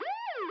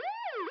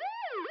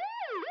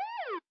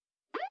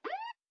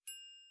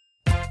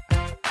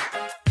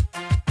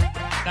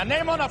A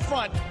name on the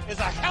front is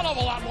a hell of a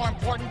lot more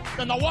important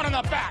than the one on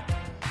the back.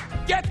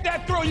 Get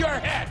that through your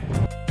head.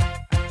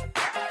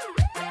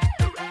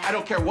 I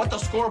don't care what the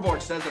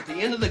scoreboard says at the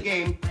end of the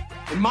game.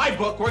 In my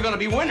book, we're going to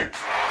be winners.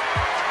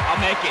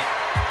 I'll make it.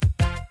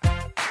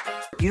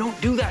 You don't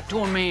do that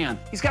to a man.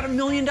 He's got $1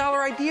 million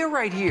idea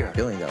right here. $1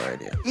 billion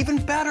idea. Even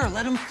better,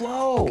 let him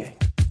flow. Okay.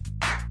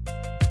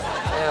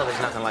 Well,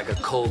 there's nothing like a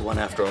cold one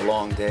after a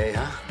long day,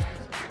 huh?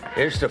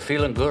 Here's to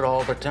feeling good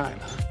all the time.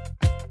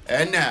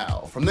 And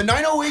now, from the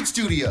 908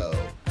 studio,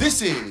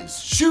 this is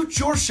Shoot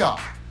Your Shot.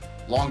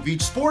 Long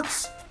Beach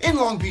Sports in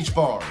Long Beach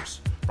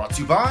Bars. Brought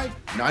to you by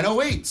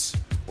 908s,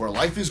 where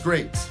life is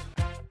great.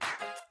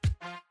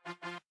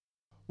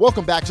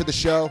 Welcome back to the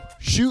show,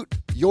 Shoot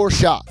Your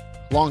Shot.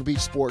 Long Beach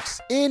Sports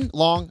in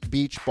Long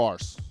Beach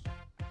Bars.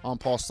 I'm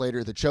Paul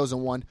Slater, the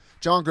chosen one.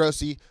 John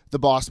Grossi, the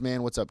boss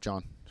man. What's up,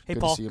 John? Hey,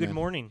 Good Paul. to see you, Good man.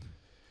 morning.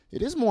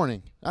 It is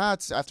morning.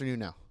 It's afternoon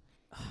now.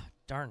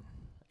 Darn.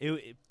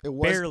 It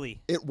was,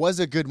 barely. It was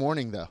a good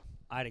morning, though.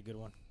 I had a good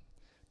one.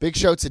 Big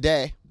show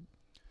today.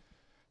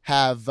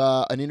 Have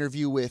an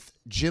interview with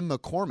Jim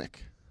McCormick,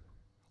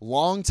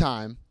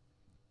 longtime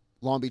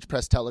Long Beach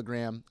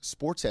Press-Telegram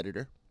sports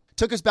editor.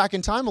 Took us back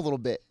in time a little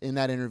bit in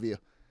that interview.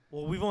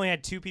 Well, we've only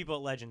had two people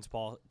at Legends,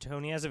 Paul.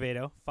 Tony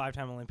Azevedo,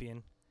 5-time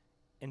Olympian,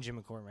 and Jim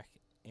McCormick.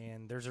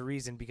 And there's a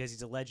reason, because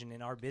he's a legend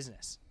in our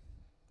business.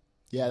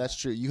 Yeah, that's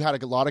true. You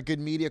had a lot of good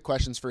media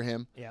questions for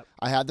him. Yep.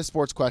 I had the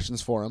sports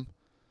questions for him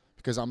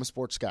because I'm a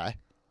sports guy.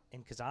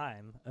 And because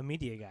I'm a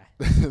media guy.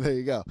 There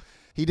you go.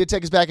 He did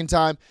take us back in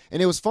time,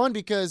 and it was fun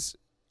because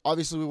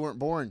obviously we weren't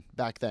born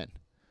back then.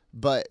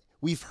 But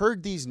we've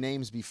heard these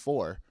names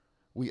before.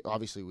 We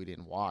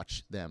didn't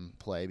watch them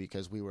play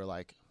because we were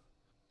like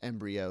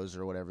embryos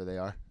or whatever they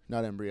are.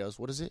 Not embryos.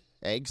 What is it?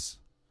 Eggs?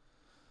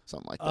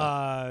 Something like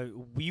that.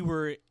 We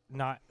were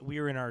in our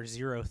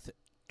 0th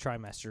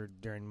trimester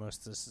during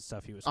most of the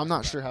stuff he was I'm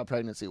not about. sure how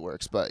pregnancy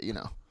works, but you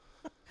know.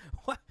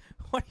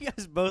 Why do you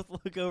guys both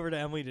look over to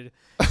Emily to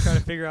try to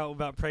figure out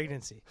about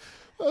pregnancy?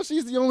 Well,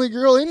 she's the only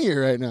girl in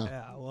here right now.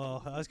 Yeah,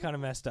 well, I was kind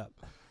of messed up.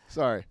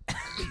 Sorry. I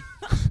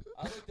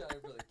looked at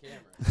it for the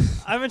camera.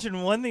 I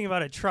mentioned one thing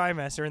about a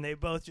trimester, and they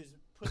both just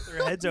put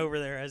their heads over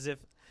there as if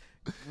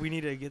we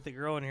need to get the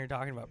girl in here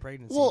talking about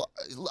pregnancy. Well,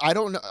 I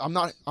don't know. I'm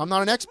not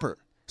an expert,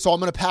 so I'm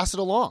going to pass it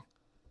along.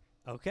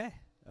 Okay.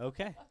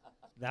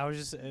 That was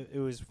just, it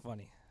was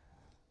funny.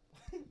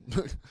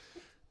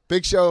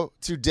 Big show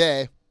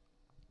today.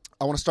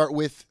 I want to start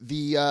with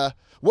the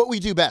what we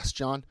do best,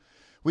 John.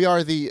 We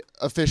are the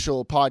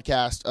official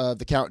podcast of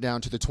the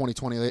countdown to the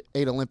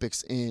 2028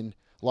 Olympics in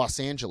Los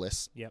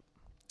Angeles. Yep.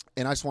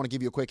 And I just want to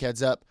give you a quick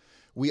heads up.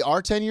 We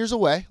are 10 years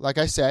away, like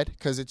I said,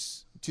 because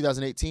it's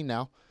 2018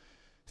 now.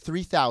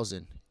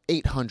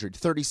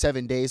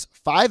 3,837 days,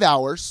 5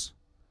 hours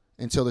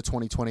until the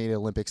 2028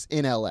 Olympics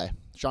in LA.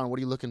 Sean, what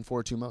are you looking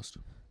forward to most?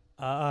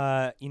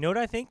 You know what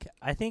I think?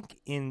 I think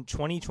in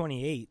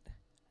 2028,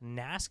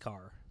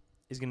 NASCAR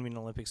is going to be an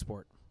Olympic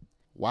sport.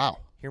 Wow.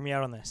 Hear me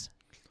out on this.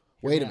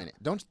 Wait a minute.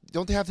 Don't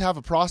they have to have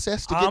a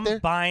process to get there?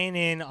 I'm buying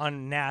in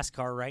on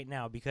NASCAR right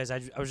now because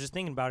I was just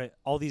thinking about it.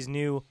 All these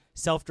new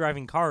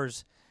self-driving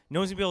cars,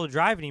 no one's going to be able to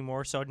drive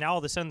anymore. So now all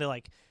of a sudden they're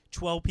like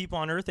 12 people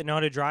on Earth that know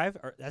how to drive.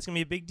 That's going to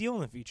be a big deal in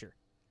the future.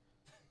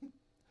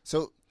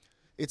 So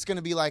it's going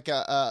to be like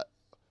a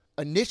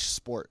niche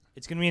sport.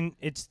 It's going to be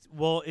it's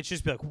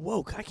just be like,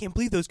 whoa, I can't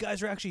believe those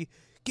guys are actually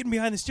getting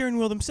behind the steering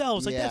wheel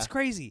themselves. Like, that's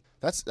crazy.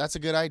 That's a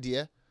good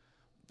idea.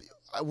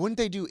 Wouldn't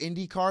they do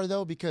IndyCar,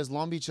 though? Because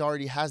Long Beach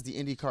already has the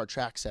IndyCar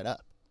track set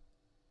up.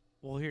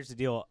 Well, here's the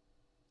deal.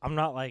 I'm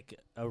not like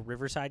a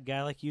Riverside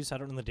guy like you, so I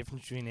don't know the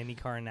difference between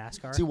IndyCar and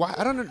NASCAR. See, why?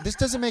 I don't know. This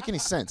doesn't make any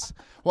sense.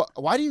 Well,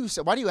 why do you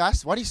say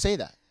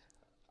that?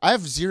 I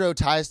have zero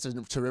ties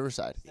to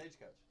Riverside.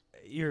 Stagecoach.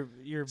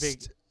 You're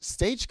big.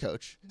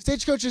 Stagecoach?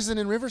 Stagecoach isn't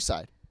in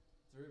Riverside.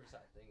 It's a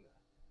Riverside thing,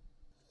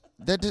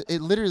 though.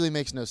 It literally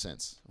makes no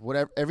sense.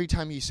 Every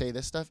time you say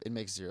this stuff, it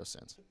makes zero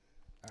sense.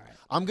 All right.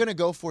 I'm going to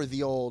go for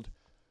the old,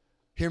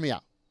 hear me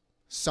out,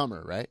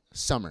 summer, right?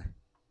 Summer.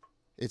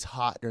 It's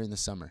hot during the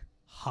summer.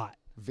 Hot.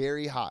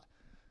 Very hot.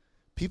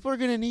 People are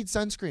going to need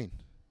sunscreen.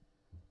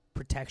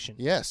 Protection.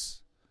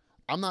 Yes.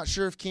 I'm not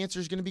sure if cancer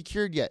is going to be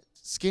cured yet.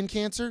 Skin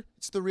cancer,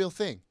 it's the real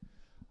thing.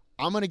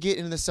 I'm going to get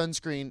into the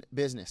sunscreen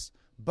business.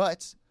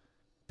 But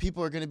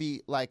people are going to be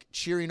like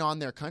cheering on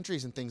their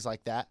countries and things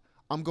like that.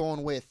 I'm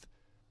going with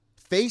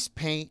face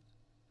paint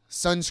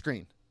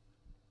sunscreen.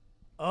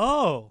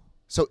 Oh.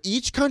 So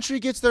each country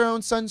gets their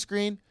own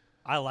sunscreen.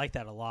 I like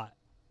that a lot.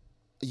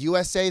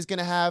 USA is going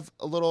to have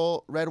a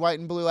little red, white,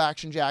 and blue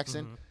Action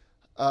Jackson. Mm-hmm.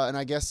 And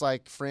I guess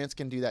like France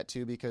can do that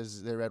too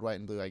because they're red, white,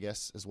 and blue, I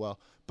guess, as well.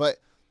 But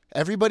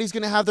everybody's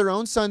going to have their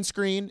own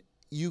sunscreen.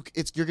 You're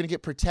going to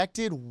get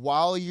protected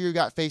while you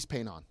got face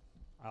paint on.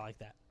 I like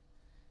that.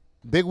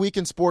 Big week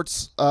in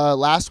sports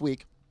last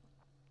week.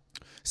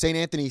 St.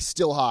 Anthony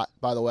still hot,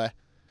 by the way.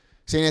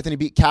 St. Anthony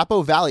beat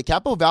Capo Valley.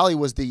 Capo Valley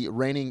was the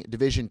reigning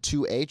Division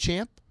 2A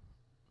champ.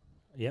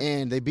 Yep.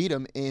 And they beat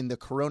them in the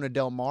Corona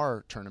Del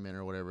Mar tournament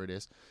or whatever it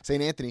is.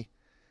 St. Anthony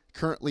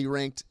currently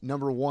ranked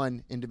number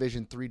 1 in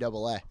Division 3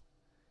 AA.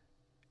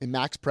 and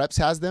Max Preps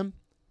has them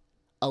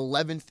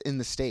 11th in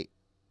the state.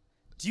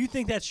 Do you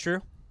think that's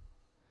true?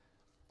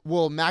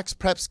 Well, Max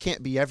Preps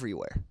can't be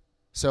everywhere.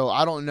 So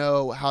I don't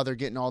know how they're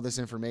getting all this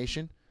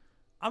information.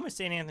 I'm a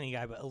St. Anthony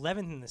guy, but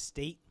 11th in the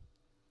state.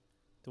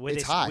 The way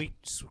It's they high.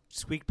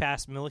 squeak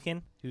past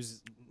Milliken,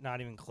 who's not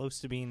even close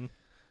to being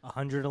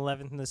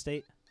 111th in the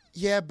state.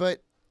 Yeah,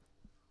 but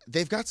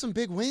they've got some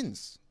big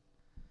wins.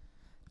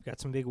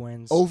 Got some big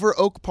wins. Over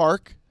Oak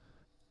Park.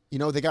 You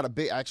know, they got a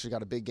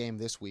big game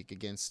this week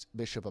against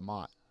Bishop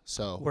Amat.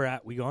 So Where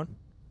at? We going?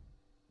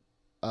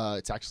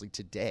 it's actually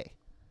today.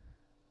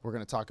 We're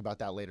going to talk about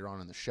that later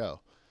on in the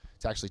show.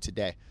 It's actually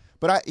today.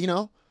 But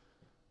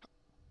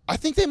I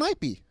think they might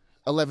be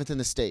 11th in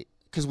the state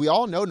because we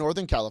all know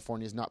Northern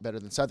California is not better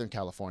than Southern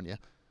California.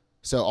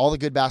 So all the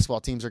good basketball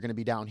teams are going to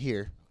be down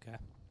here. Okay.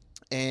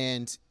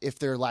 And if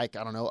they're like,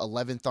 I don't know,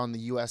 11th on the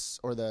U.S.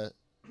 or the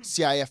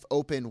CIF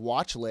Open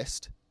watch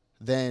list,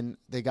 then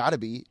they got to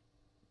be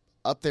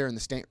up there in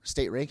the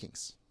state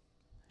rankings.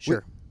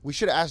 Sure. We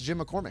should have asked Jim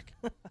McCormick.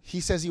 He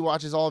says he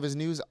watches all of his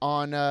news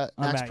on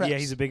Max Preps. Yeah,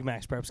 he's a big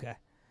Max Preps guy.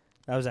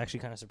 That was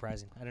actually kind of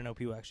surprising. I didn't know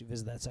people actually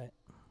visit that site.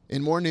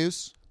 In more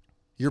news,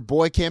 your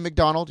boy Cam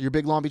McDonald, your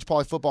big Long Beach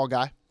Poly football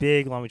guy.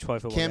 Big Long Beach Poly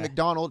football Cam guy.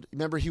 McDonald,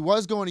 remember he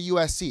was going to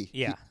USC.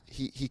 Yeah.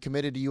 He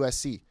committed to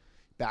USC.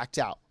 Backed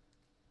out.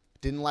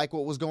 Didn't like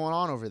what was going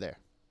on over there.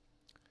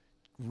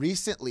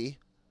 Recently,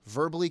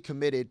 verbally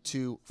committed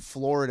to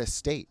Florida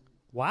State.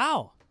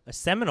 Wow. A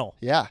Seminole.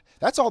 Yeah.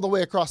 That's all the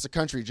way across the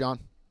country, John.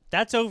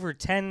 That's over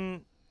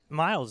 10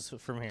 miles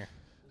from here.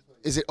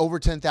 Is it over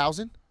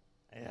 10,000?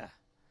 Yeah.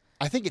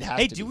 I think it has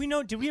Hey, to did be. we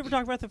know? Did we ever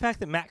talk about the fact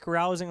that Matt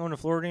Corral isn't going to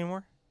Florida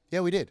anymore? Yeah,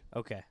 we did.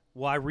 Okay.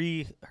 Well, I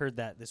re-heard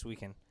that this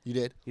weekend. You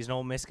did? He's an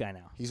Ole Miss guy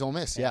now. He's Ole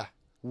Miss, yeah.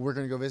 We're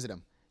going to go visit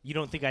him. You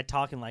don't think I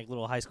talk in like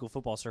little high school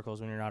football circles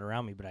when you're not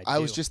around me, but I do. I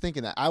was just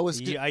thinking that.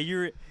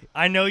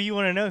 I know you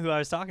want to know who I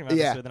was talking about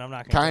this with, and I'm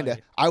not going to kind of.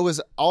 I was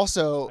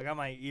also I got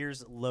my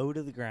ears low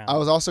to the ground. I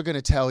was also going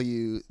to tell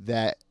you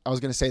that I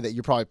was going to say that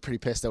you're probably pretty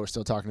pissed that we're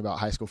still talking about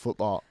high school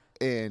football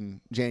in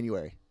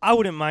January. I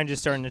wouldn't mind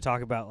just starting to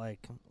talk about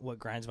like what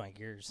grinds my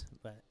gears,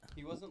 but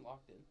He wasn't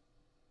locked in.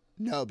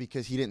 No,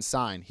 because he didn't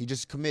sign. He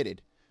just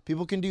committed.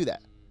 People can do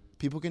that.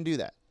 People can do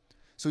that.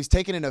 So he's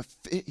taken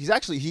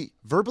he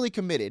verbally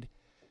committed.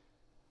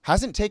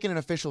 Hasn't taken an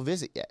official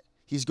visit yet.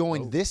 He's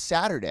going this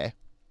Saturday.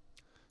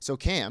 So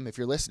Cam, if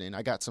you're listening,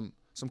 I got some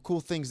cool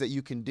things that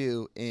you can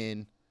do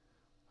in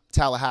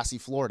Tallahassee,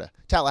 Florida.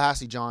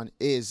 Tallahassee, John,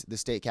 is the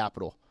state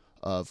capital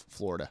of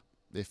Florida,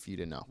 if you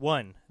didn't know.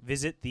 one,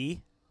 visit the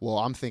Well,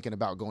 I'm thinking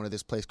about going to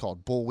this place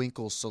called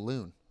Bullwinkle's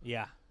Saloon.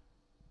 yeah.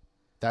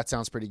 That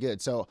sounds pretty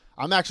good. So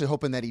I'm actually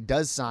hoping that he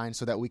does sign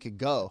so that we could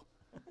go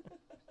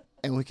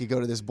and we could go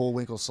to this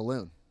Bullwinkle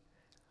Saloon.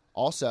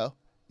 Also,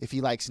 if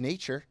he likes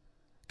nature,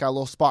 got a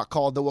little spot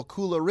called the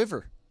Wakula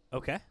River.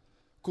 Okay.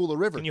 Kula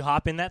River. Can you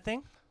hop in that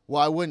thing?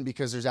 Well, I wouldn't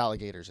because there's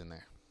alligators in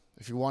there.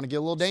 If you want to get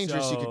a little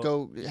dangerous, you So- could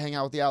go hang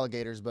out with the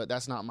alligators, but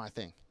that's not my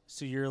thing.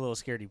 So you're a little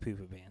scaredy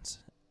poo-poo pants.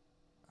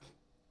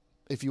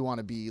 If you want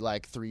to be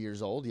like 3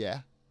 years old,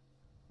 yeah.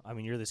 I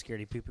mean, you're the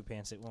scaredy poo-poo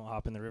pants that won't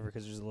hop in the river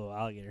because there's a little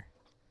alligator.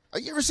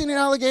 Have you ever seen an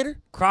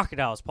alligator?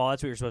 Crocodiles, Paul.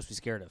 That's what you're supposed to be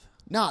scared of.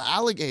 No,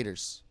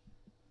 alligators.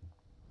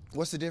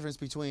 What's the difference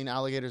between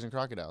alligators and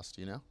crocodiles?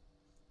 Do you know?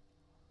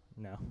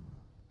 No.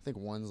 I think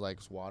one's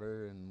likes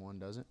water and one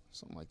doesn't.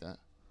 Something like that.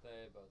 They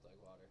both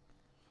like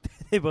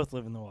water. They both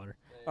live in the water.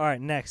 All right,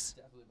 next.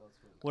 Definitely both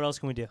swim. What else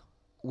can we do?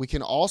 We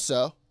can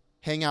also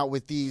hang out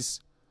with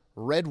these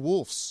red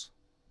wolves,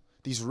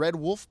 these red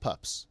wolf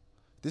pups.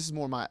 This is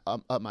more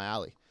up my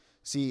alley.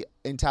 See,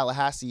 in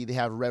Tallahassee, they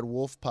have red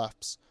wolf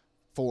pups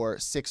for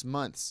 6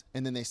 months,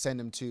 and then they send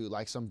them to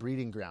like some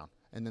breeding ground,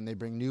 and then they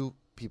bring new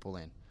people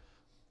in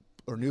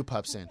or new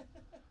pups in.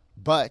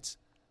 But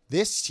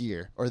this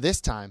year or this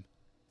time,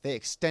 they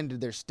extended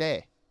their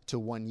stay to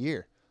 1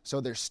 year, so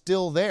they're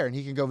still there, and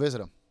he can go visit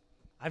them.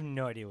 I have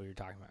no idea what you're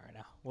talking about right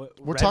now. What,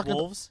 We're red talking.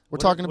 wolves? We're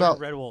What talking are about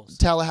red wolves.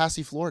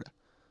 Tallahassee, Florida.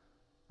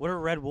 What are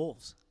red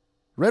wolves?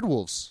 Red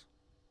wolves.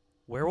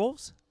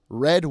 Werewolves?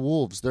 Red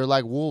wolves. They're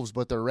like wolves,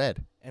 but they're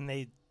red. And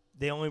they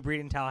only breed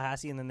in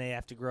Tallahassee, and then they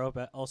have to grow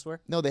up elsewhere.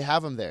 No, they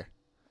have them there.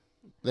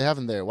 They have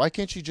them there. Why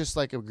can't you just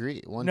like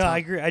agree one No, time? I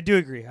agree. I do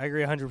agree. I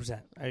agree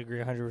 100%. I agree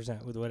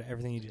 100% with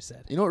everything you just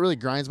said. You know what really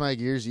grinds my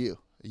gears? You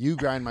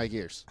grind my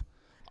gears.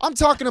 I'm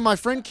talking to my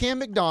friend Cam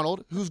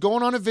McDonald, who's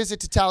going on a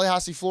visit to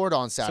Tallahassee, Florida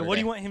on Saturday. So what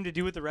do you want him to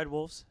do with the red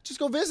wolves? Just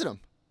go visit him.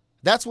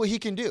 That's what he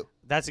can do.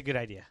 That's a good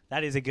idea.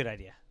 That is a good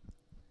idea.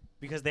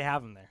 Because they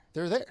have them there.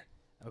 They're there.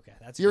 Okay,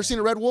 that's. You ever seen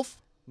a red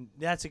wolf?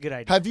 That's a good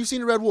idea. Have you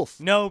seen a red wolf?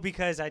 No,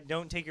 because I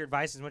don't take your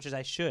advice as much as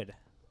I should.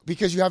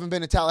 Because you haven't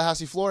been to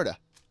Tallahassee, Florida.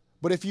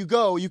 But if you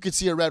go, you could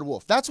see a red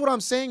wolf. That's what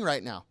I'm saying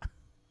right now.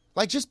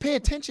 Like, just pay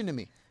attention to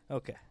me.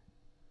 Okay.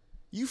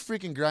 You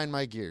freaking grind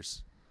my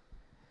gears.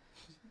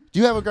 Do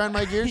you have a grind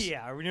my gears?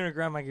 Yeah, are we doing a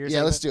grind my gears?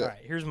 Yeah, let's do it. All right,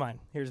 here's mine.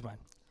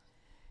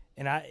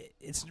 And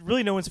it's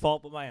really no one's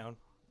fault but my own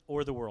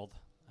or the world.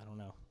 I don't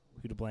know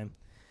who to blame.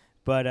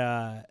 But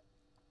I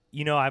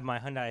have my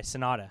Hyundai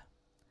Sonata.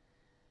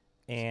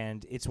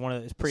 and it's one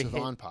of it's pretty hip.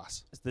 Savon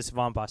Pass. It's the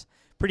Savon Pass.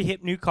 Pretty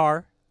hip new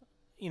car,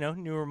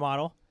 newer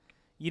model.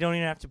 You don't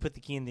even have to put the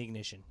key in the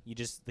ignition.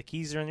 The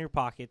keys are in your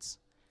pockets.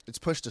 It's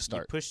push to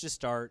start. You push to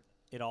start.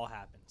 It all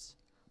happens.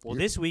 Well,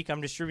 this week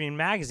I'm distributing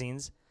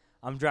magazines.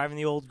 I'm driving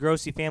the old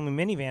Grossi family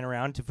minivan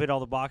around to fit all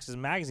the boxes of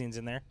magazines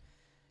in there.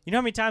 You know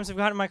how many times I've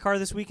gotten in my car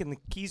this week and the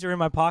keys are in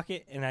my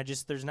pocket and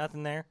there's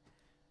nothing there?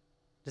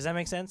 Does that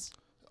make sense?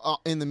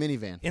 In the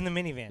minivan. In the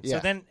minivan.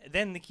 Yeah. So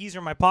then the keys are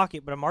in my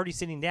pocket, but I'm already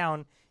sitting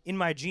down in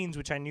my jeans,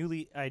 which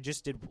I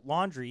just did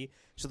laundry,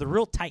 so they're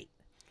real tight.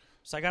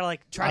 So I gotta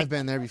I've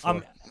been there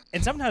before.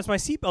 And sometimes my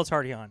seatbelt's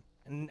already on,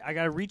 and I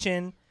gotta reach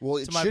in. Well,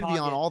 it to my should be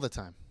pocket. on all the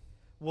time.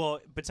 Well,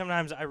 but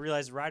sometimes I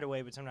realize right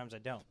away, but sometimes I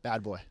don't.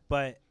 Bad boy.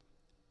 But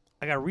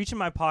I gotta reach in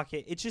my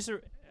pocket. It's just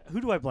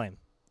who do I blame?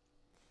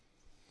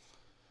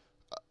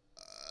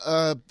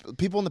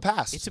 People in the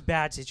past. It's a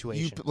bad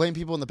situation. You blame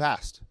people in the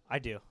past I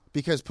do.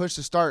 because push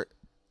to start.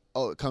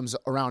 It comes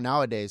around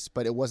nowadays,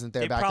 but it wasn't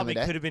there They back in the probably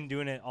day. could have been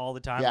doing it all the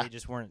time. Yeah. They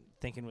just weren't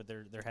thinking with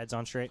their heads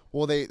on straight.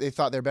 Well, they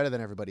thought they're better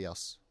than everybody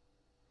else.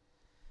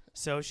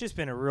 So it's just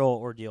been a real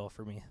ordeal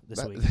for me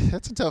this week.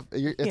 That's a tough.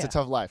 It's Yeah. a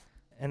tough life.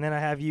 And then I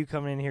have you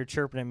coming in here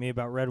chirping at me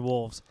about Red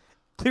Wolves.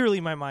 Clearly,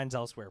 my mind's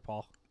elsewhere,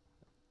 Paul.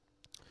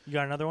 You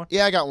got another one?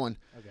 Yeah, I got one.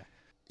 Okay.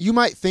 You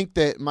might think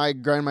that my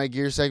Grind My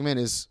Gear segment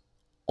is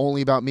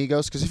only about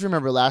Migos, because if you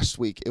remember last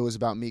week, it was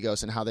about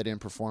Migos and how they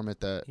didn't perform at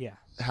the Yeah.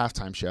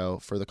 halftime show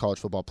for the college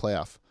football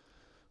playoff.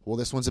 Well,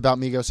 this one's about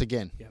Migos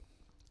again. Yep.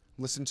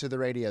 Listened to the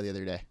radio the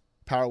other day.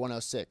 Power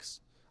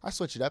 106. I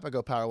switch it up. I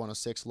go Power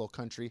 106, a little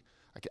country.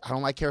 I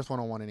don't like KRS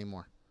 101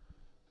 anymore.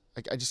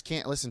 I just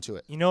can't listen to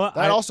it. You know what?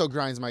 That also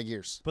grinds my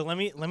gears. But let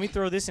me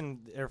throw this in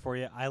there for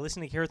you. I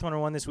listened to KRS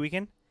 101 this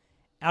weekend.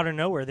 Out of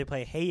nowhere, they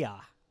play Hey Ya.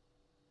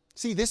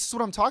 See, this is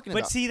what I'm talking But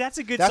about. see, that's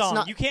a good That's song.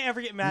 not- You can't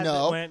ever get mad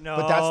No, at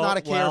but that's not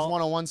a KRS well,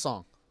 101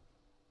 song.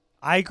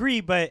 I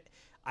agree, but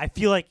I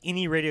feel like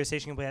any radio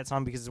station can play that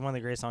song because it's one of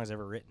the greatest songs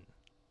ever written.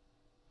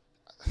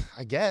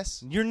 I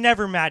guess. You're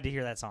never mad to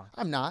hear that song.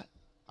 I'm not.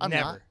 I'm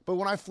Never. not. But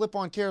when I flip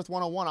on KRS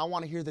 101, I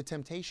want to hear the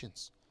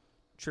Temptations.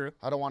 True.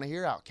 I don't want to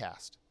hear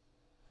Outkast.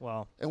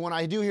 Well, And when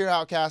I do hear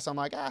Outkast, I'm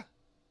like, I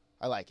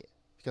like it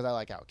because I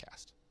like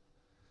Outkast.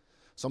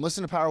 So I'm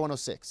listening to Power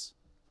 106.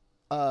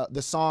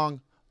 The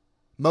song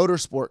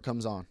Motorsport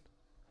comes on.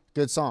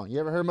 Good song. You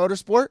ever heard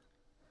Motorsport?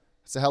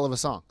 It's a hell of a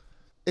song.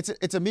 It's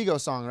a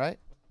Migos song, right?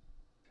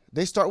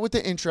 They start with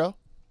the intro,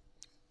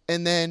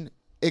 and then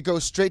it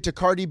goes straight to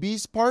Cardi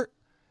B's part,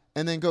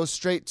 and then goes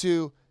straight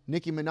to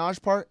Nicki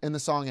Minaj part, and the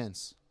song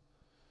ends.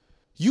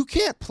 You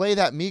can't play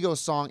that Migos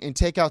song and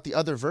take out the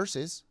other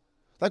verses.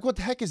 Like, what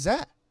the heck is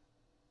that?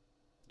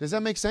 Does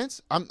that make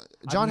sense?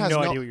 John have has no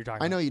idea what you're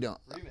talking I know about. you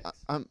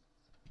don't.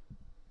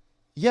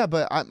 Yeah,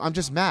 but I'm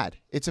just mad.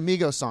 It's a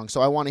Migos song,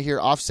 so I want to hear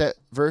Offset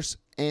verse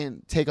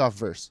and Takeoff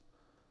verse.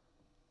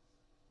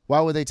 Why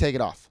would they take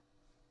it off?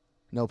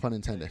 No pun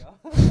intended.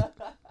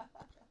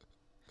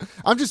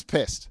 I'm just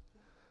pissed.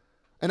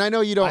 And I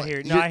know you don't. I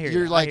hear you. No, I hear you.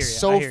 You're I like hear you. I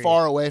so hear you.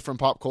 far away from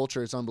pop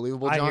culture. It's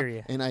unbelievable, I John. hear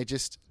you. And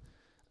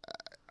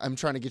I'm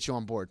trying to get you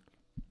on board.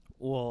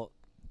 well,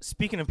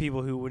 speaking of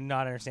people who would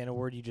not understand a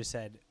word you just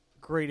said,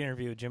 great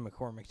interview with Jim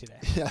McCormick today.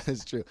 Yeah,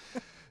 that's true.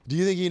 Do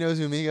you think he knows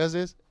who Migos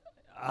is?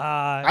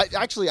 I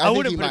I think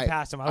wouldn't he put might. it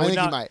past him. I think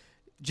he might.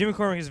 Jim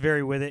McCormick is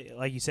very with it.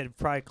 Like you said,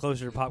 probably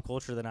closer to pop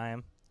culture than I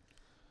am.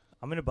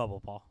 I'm in a bubble,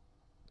 Paul.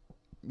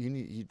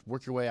 You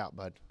work your way out,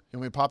 bud. You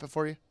want me to pop it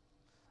for you?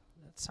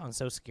 That sounds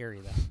so scary,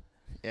 though.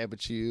 Yeah,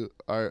 but you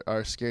are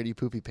scaredy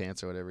poopy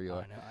pants or whatever you Oh,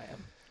 are. I know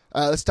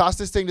I am. Let's toss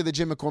this thing to the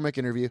Jim McCormick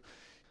interview.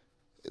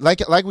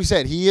 Like we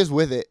said, he is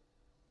with it.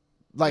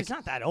 Like He's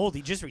not that old.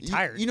 He just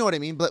retired. You know what I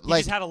mean? But he like,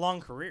 just had a long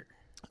career.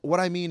 what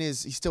I mean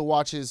is, he still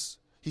watches.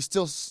 He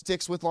still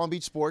sticks with Long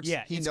Beach sports.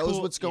 Yeah, he it's knows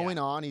cool. what's going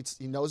Yeah. on.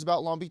 He knows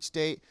about Long Beach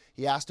State.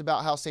 He asked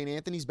about how St.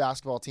 Anthony's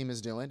basketball team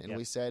is doing, and Yep.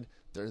 we said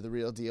they're the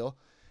real deal.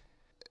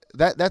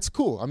 That's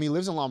cool. I mean, he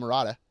lives in La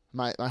Mirada,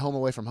 my home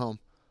away from home.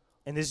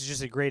 And this is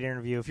just a great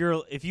interview.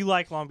 If you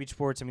like Long Beach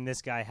sports, I mean,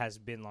 this guy has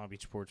been Long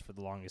Beach sports for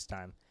the longest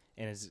time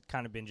and has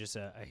kind of been just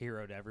a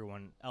hero to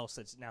everyone else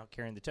that's now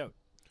carrying the torch.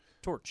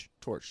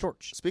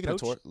 Speaking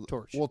of Torch.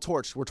 torch, well,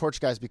 torch. We're torch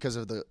guys because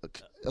of the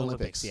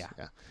Olympics. yeah.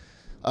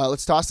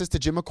 Let's toss this to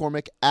Jim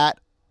McCormick at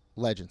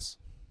Legends.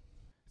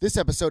 This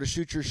episode of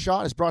Shoot Your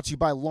Shot is brought to you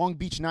by Long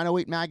Beach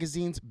 908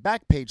 Magazine's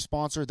Backpage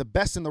sponsor, the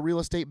best in the real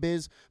estate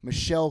biz,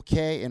 Michelle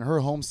Kay and her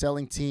home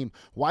selling team.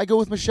 Why go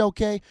with Michelle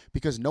Kay?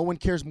 Because no one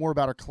cares more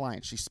about her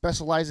clients. She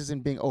specializes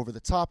in being over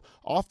the top,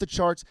 off the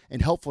charts,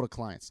 and helpful to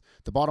clients.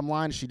 The bottom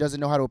line is she doesn't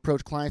know how to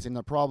approach clients and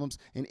their problems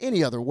in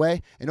any other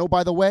way. And oh,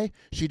 by the way,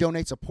 she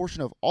donates a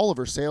portion of all of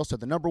her sales to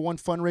the #1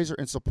 fundraiser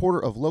and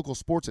supporter of local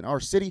sports in our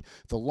city,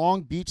 the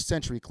Long Beach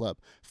Century Club.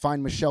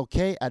 Find Michelle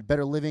Kay at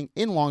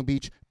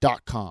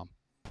betterlivinginlongbeach.com.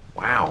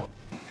 Wow.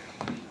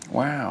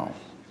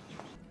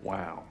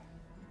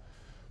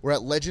 We're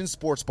at Legend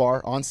Sports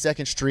Bar on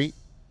 2nd Street,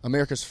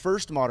 America's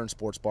first modern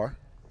sports bar.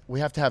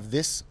 We have to have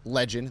this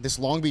legend, this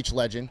Long Beach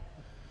legend,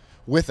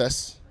 with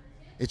us.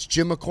 It's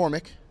Jim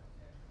McCormick.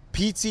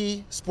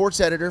 PT sports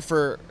editor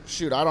for,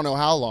 I don't know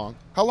how long.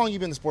 How long you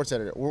been the sports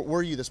editor?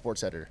 Were you the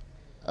sports editor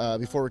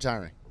before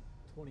retiring?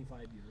 25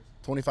 years.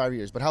 25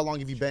 years. But how long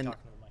have you been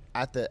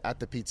at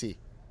the PT?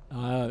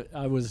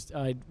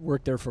 I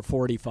worked there for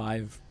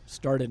 45.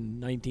 Started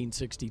in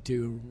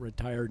 1962.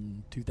 Retired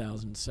in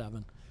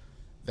 2007.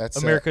 That's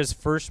America's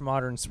first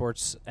modern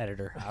sports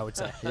editor, I would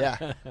say.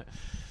 Yeah.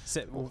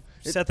 Set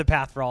the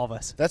path for all of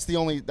us. That's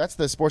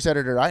the sports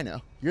editor I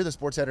know. You're the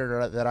sports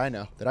editor that I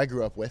know, that I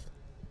grew up with.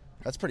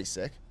 That's pretty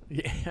sick.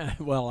 Yeah,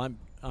 well,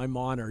 I'm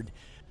honored.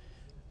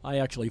 I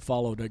actually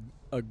followed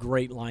a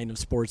great line of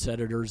sports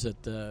editors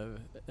at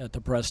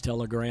the Press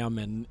Telegram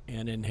and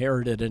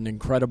inherited an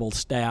incredible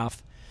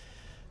staff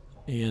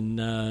in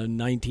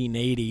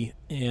 1980,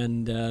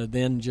 and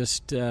then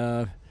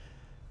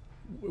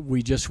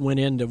we just went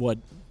into what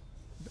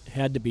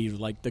had to be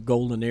like the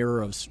golden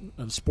era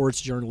of sports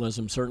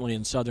journalism, certainly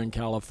in Southern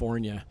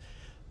California,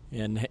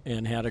 and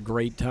had a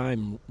great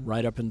time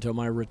right up until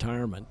my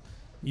retirement.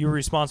 You were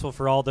responsible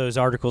for all those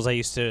articles I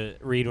used to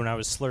read when I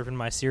was slurping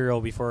my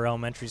cereal before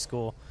elementary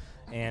school,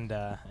 and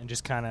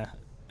just kind of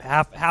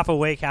half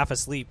awake, half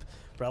asleep.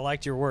 But I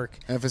liked your work.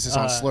 Emphasis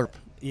on slurp.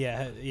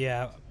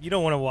 Yeah. You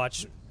don't want to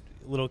watch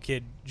little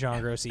kid John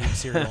Gross eat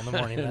cereal in the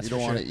morning. That's you don't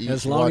for want sure. to eat.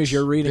 As long as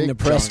you're reading the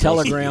Press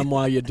Telegram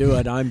while you do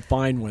it, I'm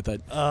fine with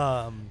it.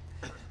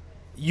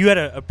 You had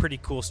a pretty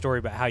cool story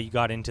about how you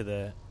got into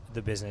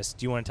the business.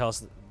 Do you want to tell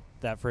us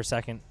that for a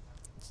second?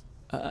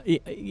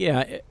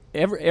 Yeah,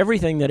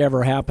 everything that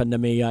ever happened to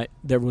me,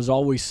 there was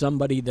always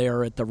somebody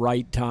there at the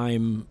right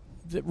time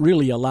that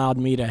really allowed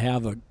me to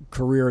have a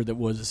career that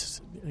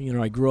was,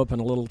 I grew up in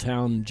a little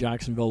town in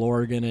Jacksonville,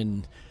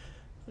 Oregon,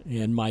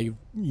 and my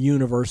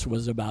universe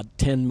was about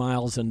 10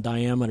 miles in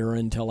diameter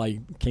until I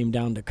came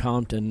down to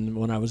Compton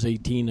when I was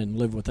 18 and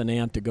lived with an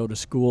aunt to go to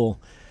school.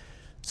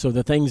 So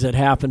the things that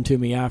happened to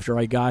me after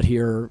I got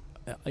here,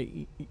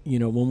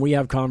 when we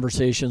have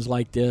conversations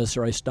like this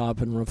or I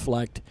stop and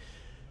reflect,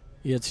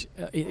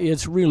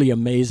 it's really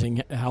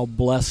amazing how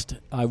blessed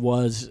I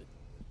was,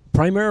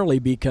 primarily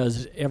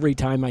because every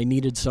time I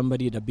needed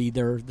somebody to be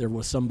there, there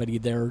was somebody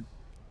there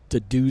to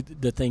do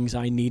the things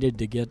I needed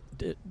to get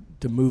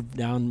to move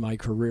down my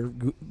career,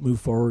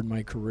 move forward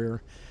my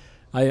career.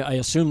 I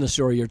assume the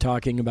story you're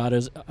talking about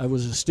is I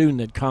was a student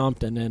at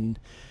Compton and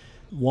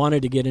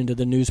wanted to get into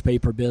the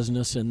newspaper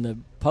business, and the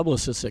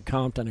publicist at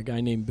Compton, a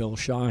guy named Bill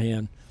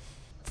Shahan,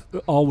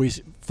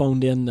 always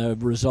phoned in the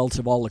results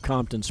of all the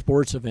Compton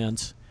sports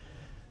events,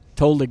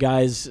 told the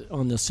guys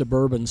on the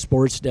suburban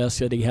sports desk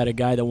that he had a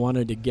guy that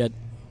wanted to get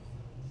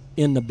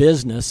in the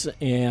business,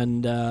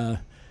 and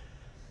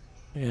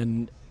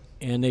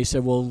they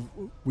said, well,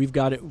 we've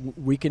got it.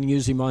 We can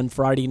use him on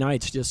Friday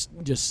nights.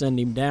 Just send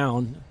him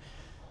down.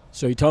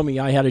 So he told me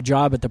I had a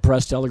job at the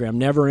Press Telegram.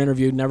 Never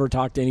interviewed, never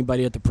talked to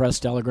anybody at the Press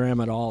Telegram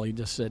at all. He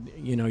just said,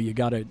 you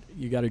got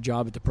a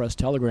job at the Press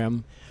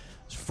Telegram.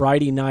 It's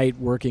Friday night,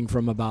 working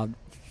from about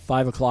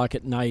 5 o'clock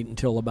at night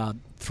until about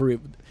 3.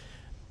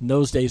 In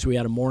those days, we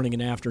had a morning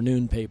and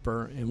afternoon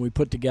paper, and we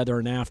put together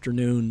an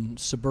afternoon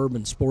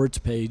suburban sports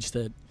page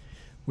that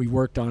we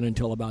worked on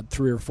until about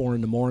 3 or 4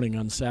 in the morning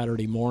on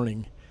Saturday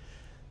morning.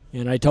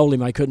 And I told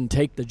him I couldn't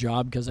take the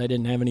job because I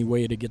didn't have any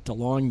way to get to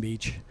Long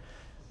Beach.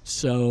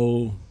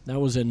 So that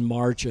was in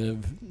March of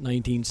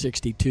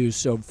 1962.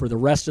 So for the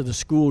rest of the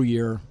school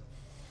year,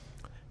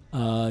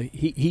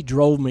 he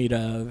drove me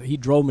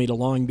to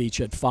Long Beach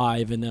at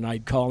 5, and then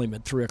I'd call him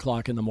at 3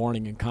 o'clock in the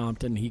morning in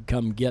Compton. He'd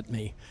come get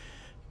me.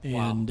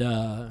 And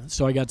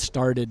so I got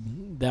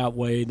started that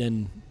way,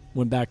 then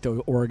went back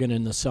to Oregon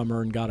in the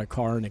summer and got a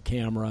car and a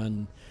camera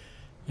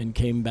and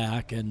came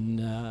back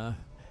and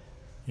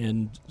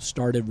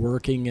started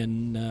working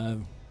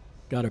and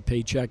got a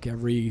paycheck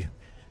every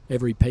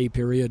pay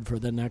period for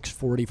the next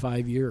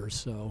 45 years.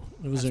 So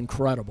it was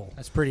incredible.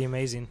 That's pretty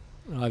amazing.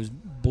 I was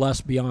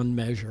blessed beyond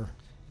measure.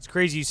 It's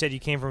crazy you said you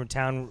came from a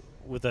town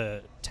with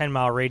a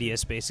 10-mile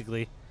radius,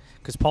 basically,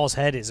 because Paul's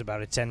Head is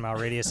about a 10-mile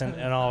radius in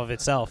all of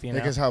itself.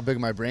 Because how big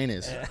my brain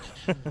is.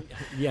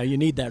 Yeah, you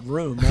need that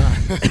room.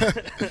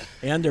 Huh?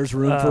 And there's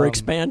room for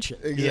expansion.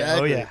 Exactly. Yeah,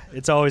 oh yeah,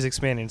 it's always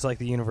expanding. It's like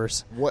the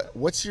universe.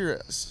 What's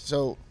your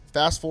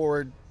fast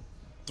forward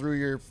through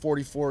your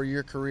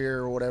 44-year career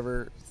or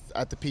whatever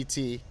at the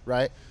PT,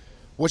 right?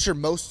 What's your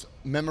most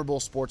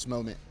memorable sports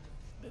moment?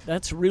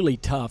 That's really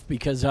tough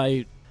because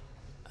I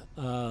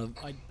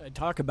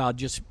talk about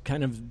just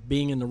kind of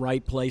being in the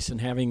right place and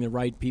having the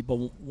right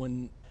people.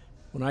 When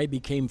I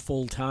became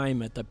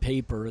full-time at the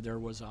paper, there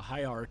was a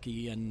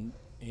hierarchy, and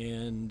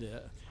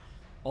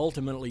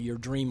ultimately your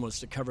dream was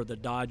to cover the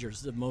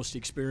Dodgers. The most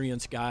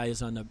experienced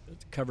guys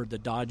covered the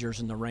Dodgers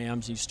and the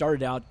Rams. You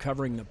started out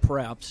covering the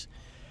preps.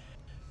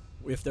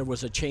 If there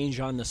was a change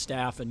on the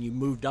staff and you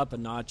moved up a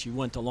notch, you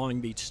went to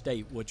Long Beach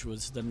State, which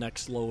was the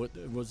next lowest.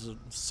 It was the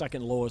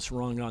second lowest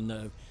rung on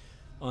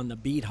the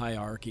beat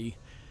hierarchy.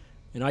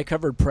 And I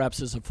covered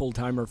preps as a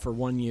full-timer for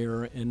 1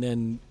 year and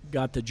then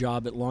got the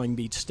job at Long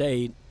Beach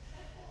State.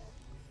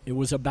 It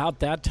was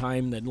about that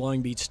time that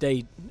Long Beach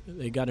State,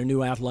 they got a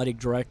new athletic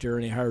director,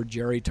 and they hired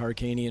Jerry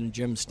Tarkanian and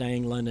Jim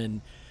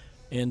Stanglin,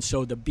 And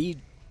so the beat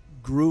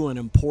grew in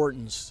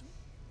importance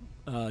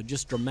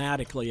just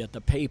dramatically at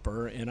the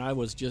paper, and I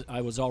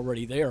was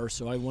already there,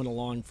 so I went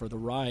along for the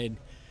ride.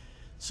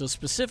 So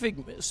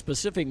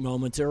specific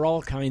moments, there are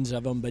all kinds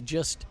of them, but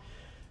just,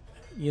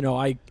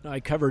 I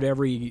covered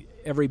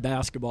every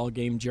basketball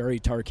game Jerry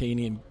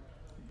Tarkanian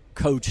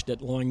coached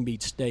at Long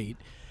Beach State,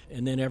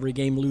 and then every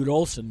game Lute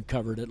Olson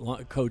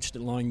coached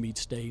at Long Beach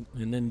State,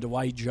 and then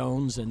Dwight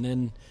Jones,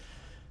 and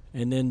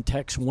then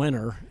Tex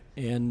Winter.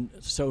 And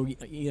so,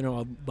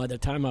 by the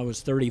time I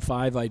was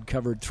 35, I'd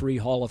covered 3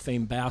 Hall of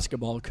Fame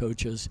basketball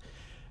coaches.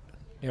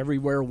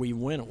 Everywhere we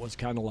went, it was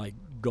kind of like,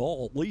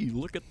 golly,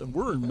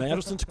 we're in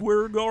Madison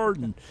Square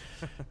Garden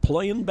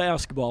playing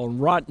basketball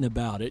and rotting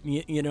about it, and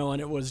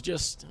it was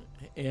just,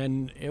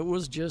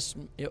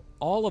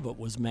 all of it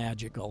was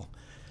magical.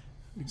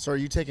 So are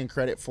you taking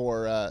credit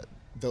for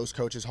those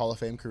coaches' Hall of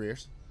Fame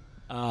careers?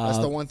 That's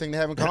the one thing they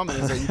have in common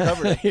is that you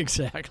covered it.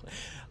 Exactly.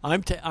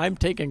 I'm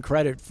taking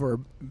credit for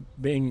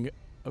being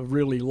a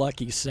really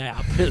lucky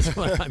sap is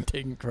what I'm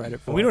taking credit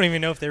for. We don't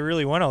even know if they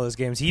really won all those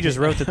games. He just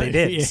wrote that they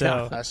did. Yeah.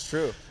 So that's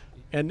true.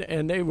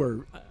 And they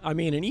were,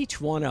 and each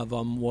one of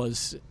them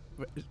was,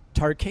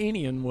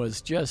 Tarkanian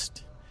was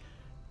just,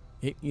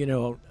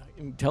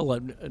 tell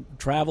a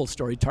travel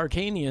story.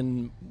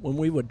 Tarkanian, when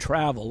we would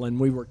travel, and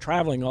we were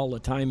traveling all the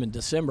time in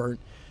December,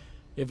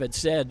 if it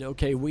said,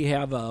 okay, we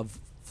have a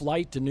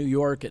flight to New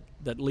York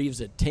that leaves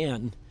at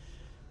 10,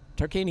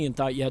 Tarkanian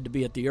thought you had to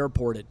be at the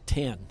airport at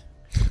 10.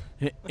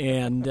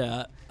 And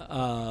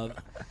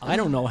I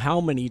don't know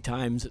how many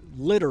times,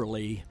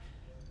 literally,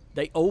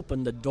 they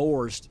opened the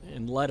doors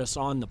and let us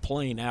on the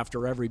plane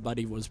after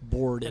everybody was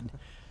boarded.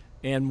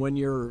 And when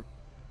you're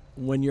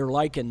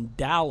like in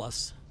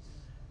Dallas,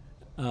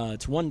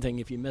 it's one thing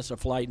if you miss a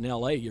flight in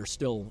L.A., you're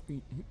still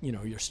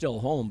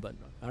home. But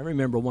I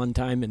remember one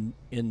time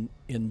in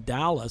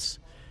Dallas,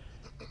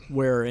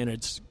 and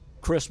it's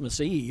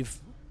Christmas Eve,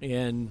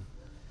 and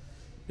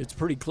it's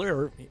pretty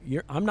clear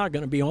I'm not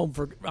going to be home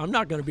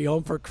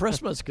for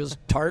Christmas because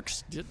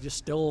Tark's just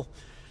still,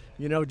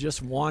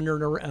 just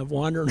wandering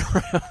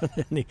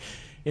around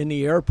in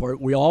the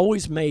airport. We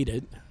always made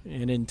it,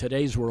 and in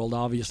today's world,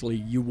 obviously,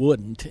 you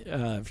wouldn't.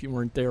 If you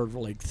weren't there for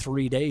like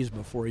 3 days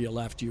before you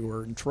left, you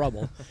were in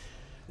trouble.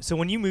 So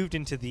when you moved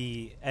into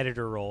the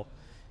editor role,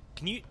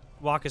 can you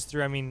walk us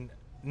through? I mean,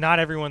 not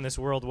everyone in this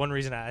world, one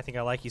reason I think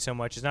I like you so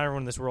much is not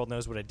everyone in this world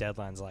knows what a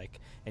deadline's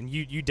like. And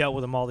you dealt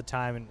with them all the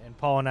time, and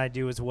Paul and I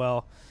do as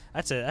well.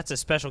 That's a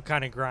special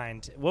kind of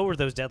grind. What were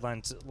those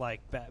deadlines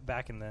like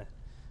back in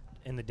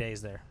the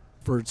days there?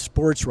 For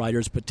sports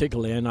writers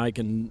particularly, and I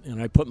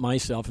put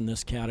myself in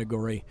this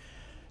category,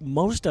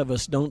 most of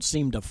us don't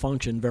seem to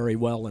function very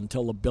well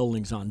until the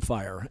building's on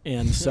fire.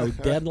 And so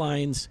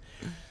deadlines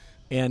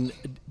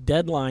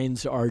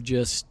are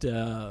just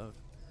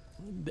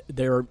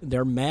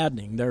they're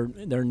maddening.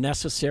 They're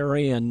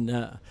necessary,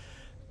 and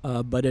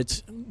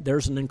but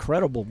there's an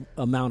incredible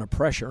amount of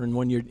pressure. And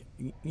when you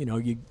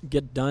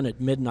get done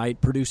at midnight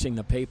producing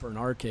the paper, in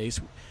our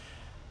case,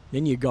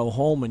 then you go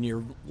home and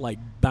you're like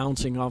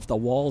bouncing off the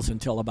walls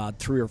until about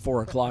 3 or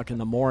 4 o'clock in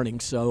the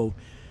morning. So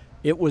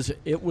it was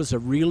a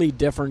really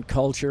different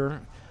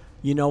culture.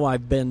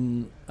 I've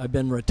been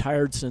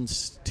retired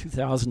since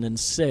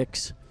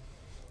 2006.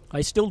 I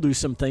still do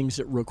some things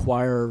that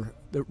require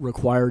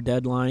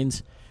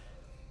deadlines,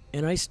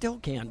 and I still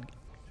can't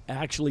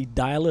actually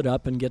dial it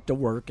up and get to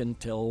work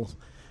until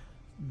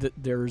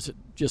there's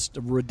just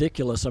a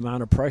ridiculous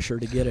amount of pressure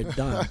to get it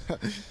done.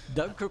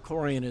 Doug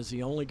Krikorian is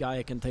the only guy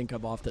I can think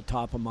of off the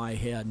top of my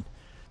head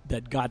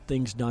that got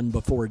things done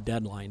before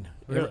deadline.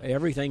 Really?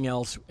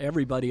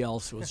 Everybody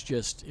else was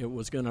just it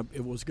was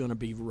gonna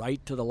be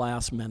right to the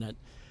last minute.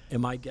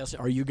 Am I guessing?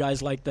 Are you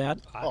guys like that?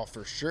 Oh,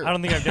 for sure. I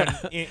don't think I've done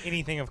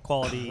anything of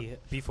quality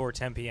before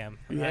 10 p.m.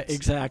 Yeah,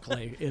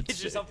 exactly.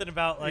 It's just something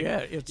about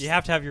you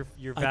have to have your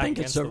I back think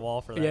against the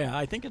wall for that. Yeah,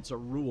 I think it's a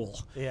rule.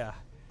 Yeah.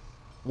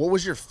 What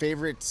was your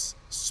favorite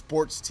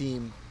sports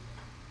team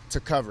to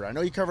cover? I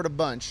know you covered a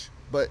bunch,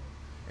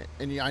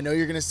 and I know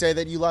you're going to say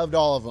that you loved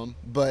all of them,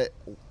 but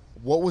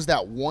what was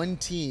that one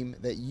team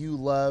that you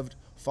loved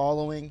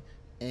following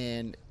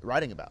and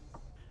writing about?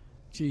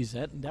 Geez,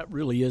 that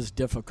really is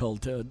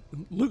difficult.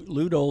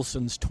 Lute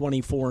Olson's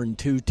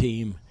 24-2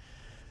 team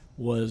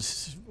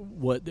was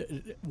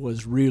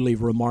really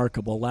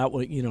remarkable. That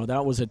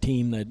was a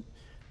team that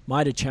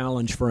might have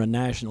challenged for a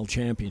national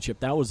championship.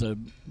 That was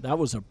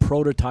a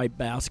prototype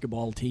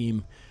basketball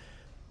team.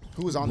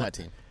 Who was on that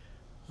team?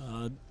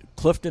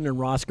 Clifton and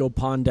Roscoe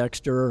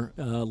Pondexter,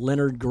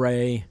 Leonard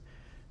Gray,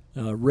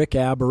 Rick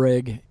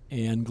Aberig,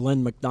 and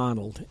Glenn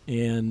McDonald.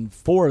 And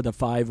 4 of the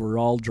 5 were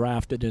all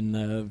drafted in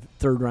the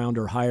 3rd round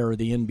or higher of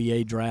the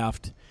NBA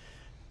draft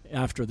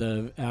after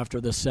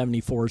the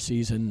 74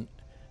 season.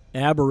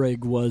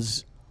 Aberig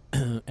was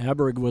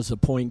a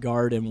point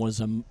guard and was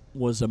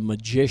a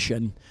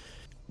magician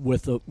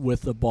with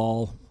the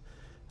ball,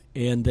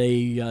 and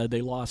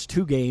they lost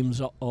 2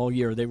 games all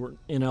year. They were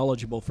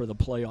ineligible for the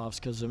playoffs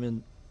because of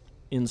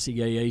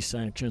NCAA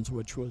sanctions,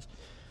 which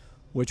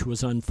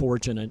was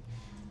unfortunate.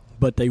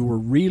 But they were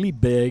really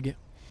big.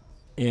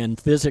 and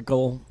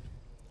physical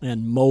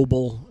and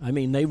mobile. I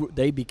mean,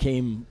 they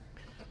became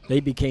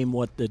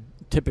what the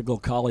typical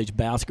college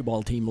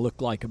basketball team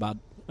looked like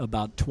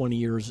about 20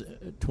 years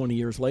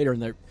later.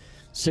 And their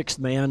sixth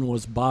man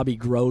was Bobby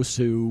Gross,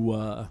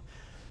 who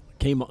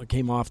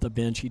came off the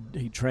bench.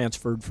 He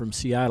transferred from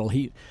Seattle.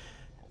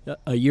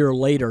 A year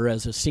later,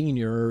 as a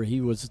senior,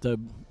 he was the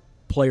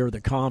player of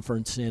the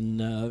conference in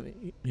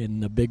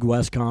the Big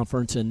West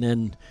Conference, and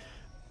then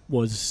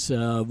was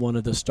one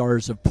of the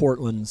stars of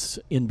Portland's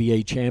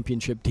NBA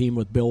championship team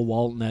with Bill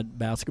Walton, that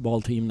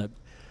basketball team that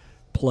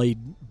played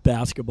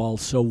basketball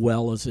so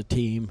well as a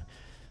team.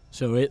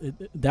 So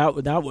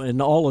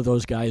and all of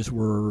those guys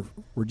were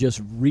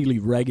just really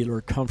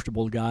regular,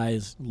 comfortable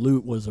guys.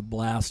 Lute was a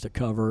blast to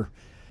cover.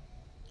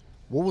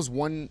 What was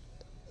one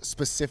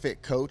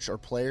specific coach or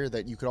player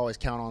that you could always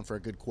count on for a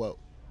good quote?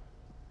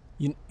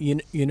 You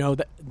know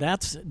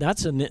that's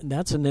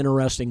an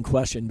interesting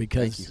question,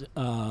 because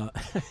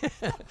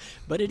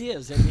but it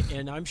is,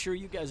 and I'm sure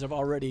you guys have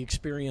already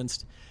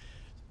experienced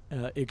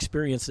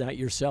that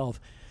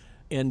yourself.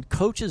 And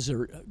coaches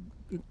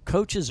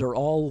are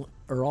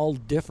all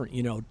different.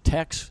 You know,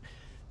 Tex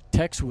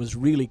was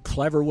really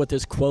clever with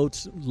his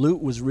quotes.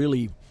 Lute was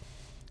really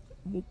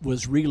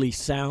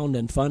sound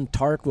and fun.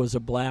 Tark was a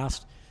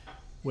blast.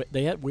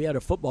 We had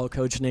a football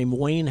coach named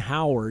Wayne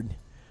Howard.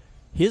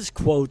 His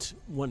quotes,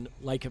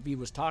 if he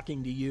was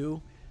talking to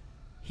you,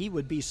 he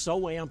would be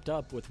so amped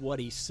up with what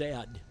he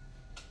said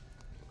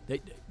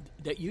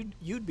that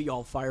you'd be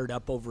all fired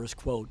up over his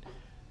quote.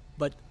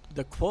 But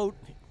the quote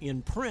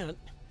in print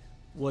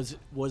was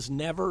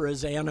never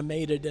as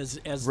animated as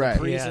right. the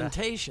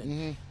presentation. Yeah.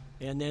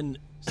 Mm-hmm. And then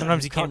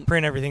sometimes you can't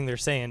print everything they're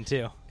saying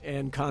too.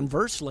 And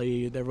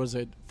conversely, there was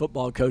a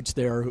football coach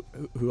there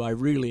who I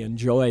really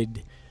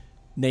enjoyed,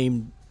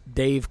 named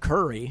Dave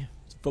Curry,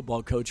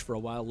 football coach for a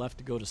while, left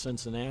to go to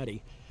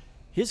Cincinnati.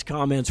 His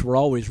comments were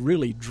always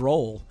really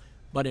droll,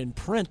 but in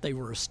print they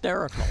were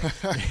hysterical.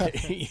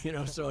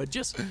 So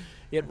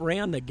it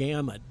ran the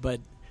gamut. But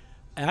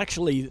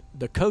actually,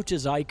 the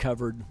coaches I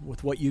covered,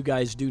 with what you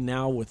guys do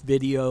now with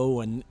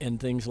video and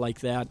things like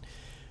that,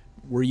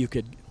 where you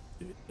could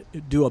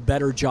do a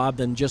better job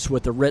than just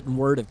with the written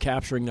word of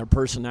capturing their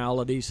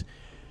personalities.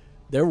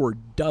 There were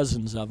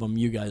dozens of them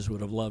you guys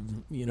would have loved.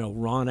 You know,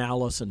 Ron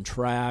Allison,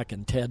 track,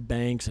 and Ted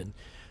Banks, and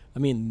I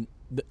mean,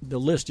 the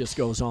list just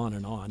goes on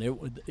and on.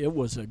 It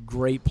was a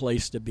great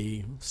place to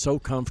be, so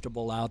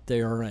comfortable out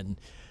there, and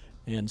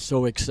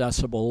so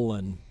accessible,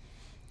 and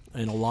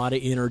a lot of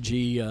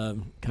energy.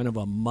 Kind of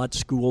a mutt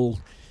school,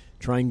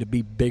 trying to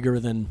be bigger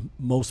than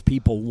most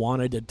people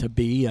wanted it to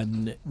be,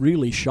 and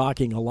really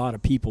shocking a lot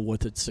of people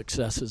with its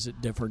successes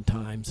at different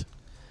times.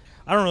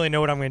 I don't really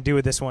know what I'm going to do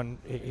with this one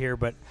here,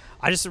 but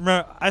I just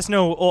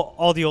know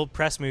all the old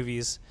press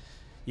movies.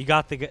 You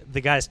got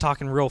the guys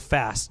talking real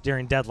fast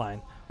during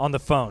deadline on the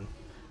phone.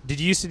 Did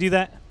you used to do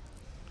that?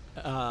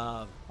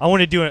 I want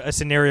to do a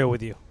scenario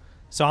with you.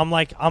 So I'm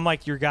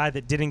like your guy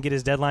that didn't get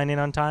his deadline in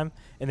on time,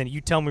 and then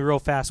you tell me real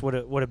fast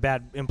what a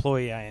bad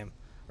employee I am,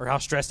 or how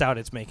stressed out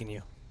it's making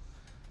you.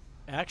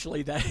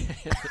 Actually, that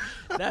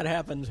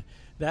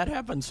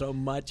happens so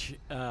much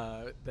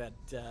that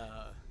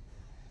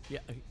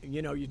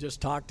you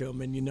just talk to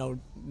them and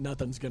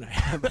nothing's going to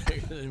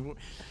happen.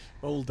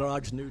 Old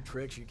dogs, new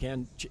tricks. You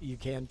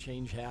can't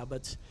change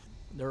habits.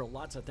 There are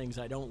lots of things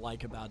I don't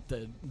like about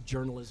the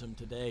journalism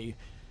today,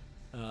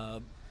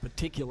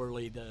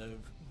 particularly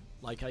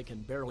I can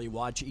barely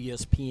watch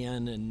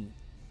ESPN,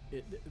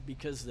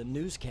 because the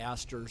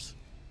newscasters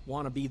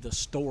want to be the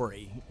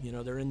story.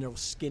 They're in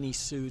those skinny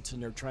suits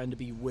and they're trying to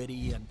be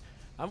witty, and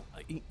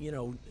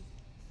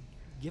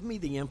give me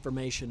the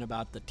information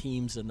about the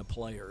teams and the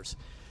players.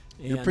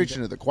 You're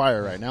preaching to the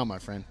choir right now, my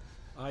friend.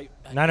 I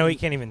know he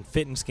can't even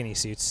fit in skinny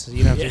suits. So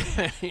you don't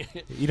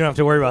have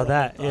to worry about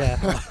that. Yeah.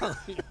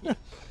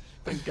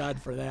 Thank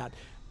God for that.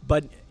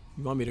 But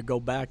you want me to go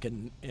back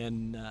and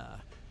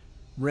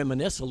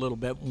reminisce a little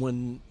bit?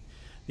 When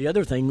the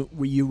other thing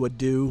you would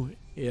do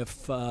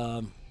if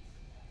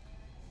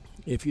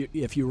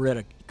you were at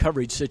a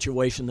coverage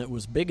situation that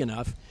was big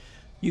enough,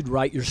 you'd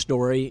write your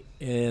story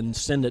and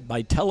send it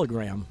by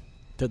telegram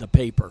to the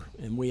paper.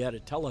 And we had a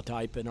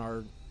teletype in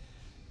our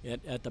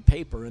at the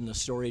paper, and the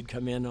story would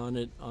come in on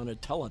a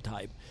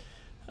teletype.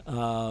 Is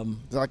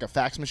it like a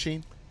fax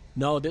machine?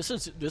 No, this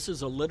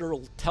is a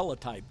literal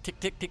teletype. Tick,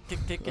 tick, tick, tick,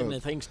 tick, and the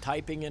thing's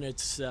typing, and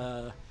it's...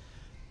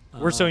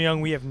 We're so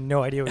young, we have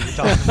no idea what you're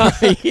talking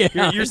about.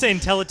 Yeah. You're saying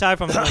teletype,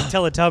 I'm like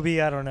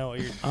Teletubby, I don't know what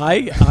you're...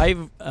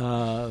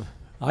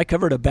 I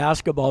covered a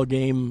basketball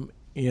game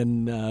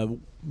in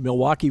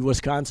Milwaukee,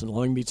 Wisconsin,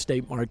 Long Beach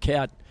State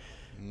Marquette,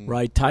 where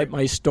I typed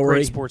my story.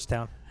 Great sports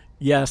town.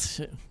 Yes,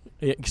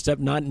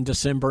 except not in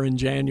December and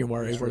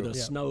January, where the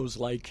snow's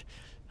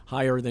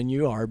higher than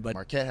you are. But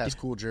Marquette has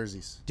cool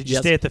jerseys. Did you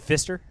stay at the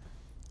Pfister?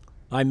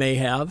 I may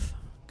have.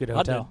 Good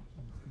hotel.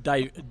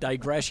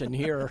 Digression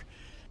here.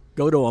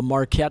 Go to a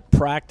Marquette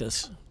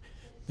practice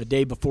the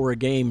day before a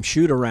game,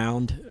 shoot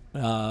around,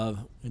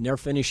 and they're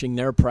finishing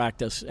their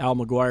practice. Al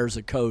McGuire's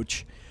a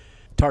coach.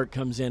 Tark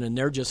comes in, and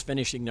they're just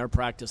finishing their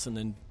practice, and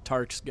then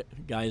Tark's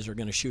guys are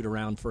going to shoot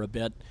around for a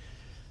bit.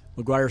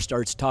 McGuire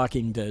starts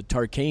talking to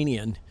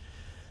Tarkanian.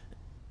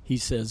 He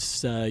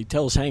says, he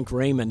tells Hank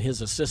Raymond,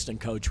 his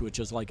assistant coach, which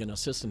is like an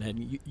assistant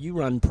head, you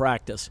run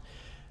practice.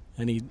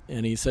 And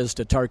he says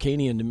to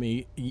Tarkanian to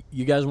me,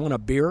 you guys want a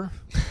beer?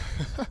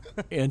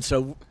 And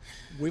so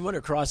we went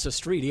across the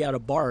street. He had a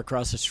bar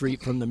across the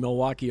street from the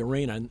Milwaukee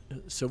Arena. And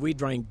so we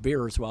drank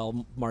beers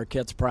while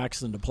Marquette's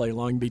practicing to play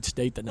Long Beach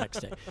State the next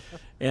day.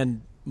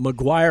 And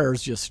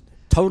McGuire's just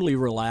totally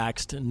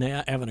relaxed and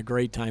having a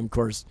great time. Of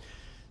course,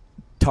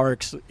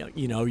 Tark's,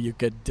 you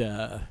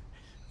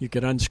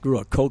could unscrew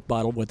a Coke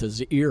bottle with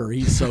his ear.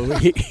 So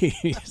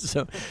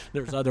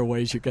there's other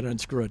ways you could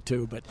unscrew it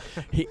too. But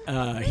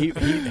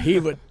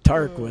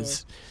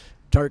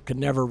Tark could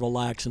never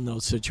relax in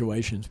those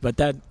situations. But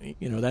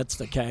that's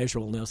the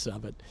casualness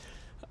of it.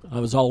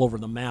 I was all over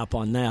the map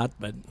on that,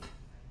 but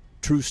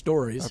true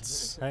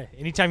stories. Hey,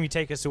 anytime you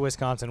take us to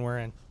Wisconsin, we're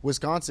in.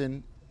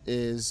 Wisconsin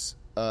is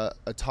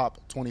a top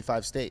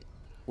 25 state.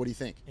 What do you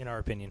think? In our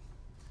opinion.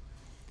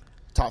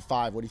 Top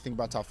 5. What do you think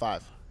about top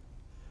 5?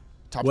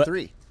 Top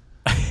 3.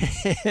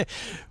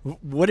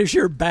 What is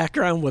your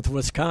background with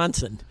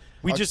Wisconsin?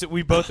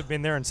 We both have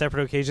been there on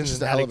separate occasions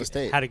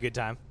and had a good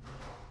time.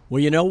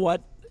 Well, you know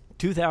what?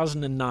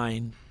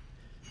 2009,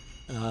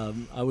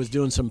 I was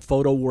doing some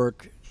photo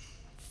work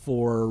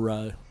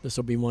for this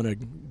will be one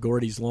of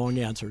Gordy's long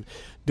answers.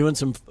 Doing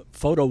some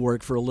photo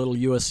work for a little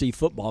USC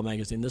football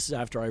magazine. This is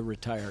after I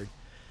retired.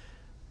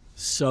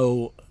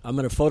 So I'm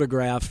going to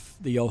photograph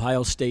the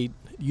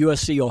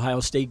USC Ohio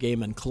State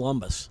game in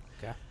Columbus.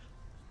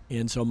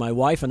 And so my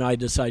wife and I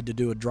decided to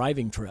do a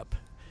driving trip.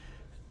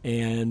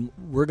 And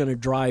we're going to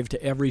drive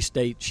to every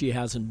state she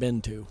hasn't been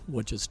to,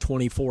 which is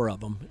 24 of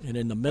them. And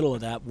in the middle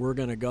of that, we're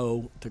going to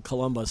go to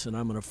Columbus, and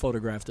I'm going to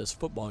photograph this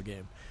football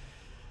game.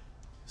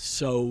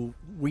 So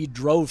we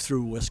drove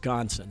through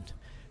Wisconsin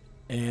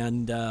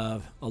and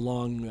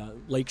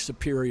along Lake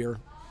Superior.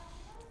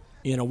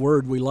 In a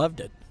word, we loved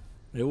it.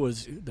 It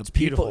was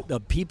beautiful. The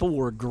people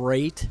were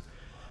great.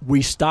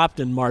 We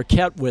stopped in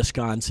Marquette,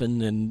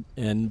 Wisconsin,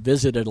 and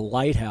visited a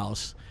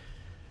lighthouse.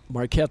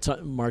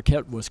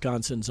 Marquette,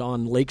 Wisconsin's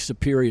on Lake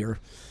Superior.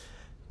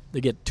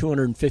 They get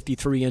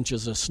 253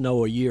 inches of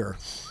snow a year.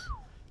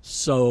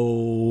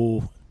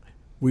 So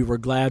we were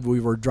glad we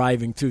were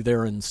driving through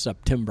there in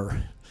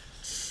September.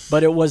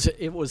 But it was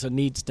a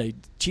neat state.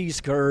 Cheese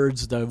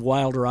curds, the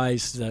wild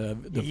rice, the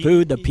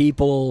food, the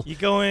people. You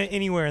go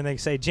anywhere and they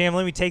say, Jam,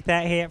 let me take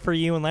that hat for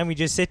you and let me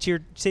just sit you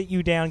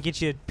down, get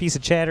you a piece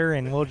of cheddar,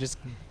 and we'll just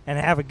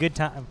have a good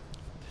time.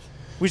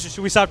 Should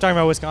we stop talking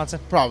about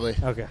Wisconsin? Probably.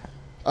 Okay.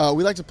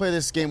 We like to play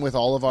this game with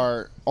all of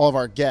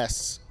our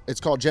guests. It's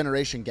called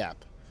Generation Gap.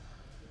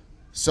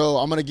 So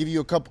I'm going to give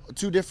you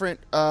two different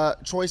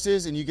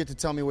choices, and you get to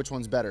tell me which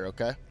one's better.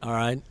 Okay? All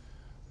right.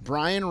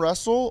 Brian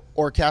Russell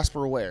or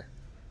Casper Ware?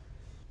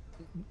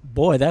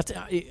 Boy, that's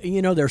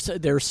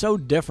they're so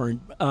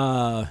different.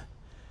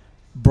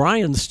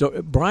 Brian's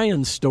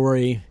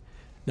story.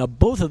 Now,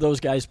 both of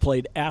those guys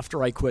played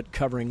after I quit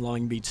covering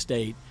Long Beach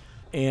State,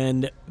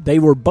 and they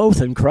were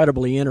both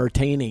incredibly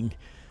entertaining.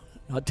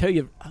 I'll tell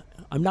you,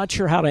 I'm not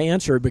sure how to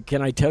answer it, but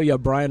can I tell you a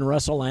Brian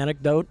Russell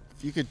anecdote?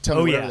 If you could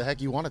tell me whatever the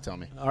heck you want to tell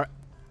me. All right.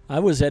 I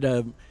was at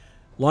a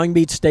Long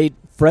Beach State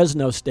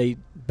Fresno State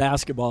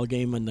basketball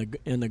game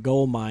in the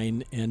gold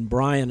mine, and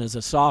Brian, as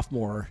a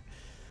sophomore,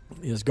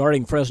 is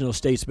guarding Fresno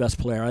State's best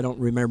player. I don't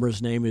remember his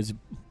name. He's a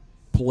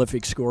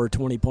prolific scorer,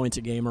 20 points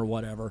a game or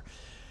whatever.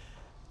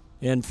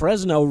 And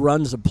Fresno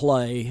runs a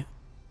play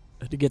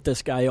to get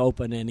this guy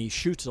open, and he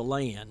shoots a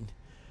lay-in.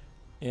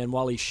 And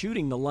while he's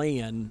shooting the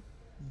lay-in,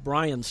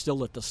 Brian's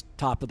still at the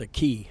top of the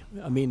key.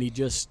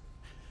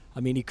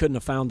 He couldn't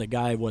have found the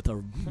guy with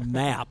a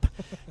map.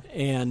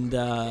 And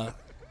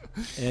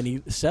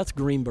Seth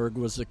Greenberg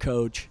was the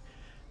coach,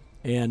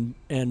 and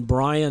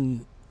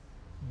Brian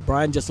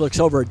just looks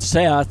over at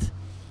Seth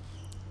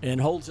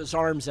and holds his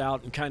arms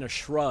out and kind of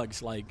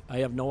shrugs like, I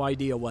have no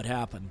idea what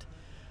happened.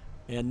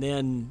 And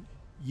then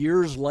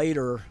years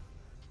later,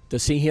 to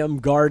see him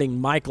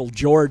guarding Michael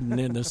Jordan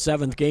in the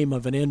seventh game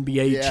of an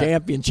NBA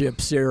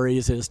championship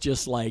series is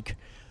just like,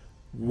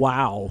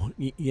 wow.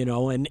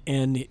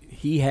 And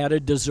he had a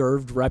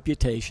deserved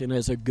reputation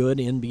as a good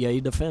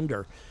NBA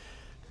defender.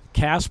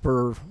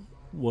 Casper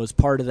was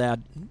part of that,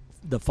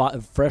 the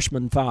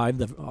freshman five,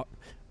 the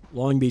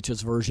Long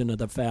Beach's version of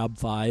the Fab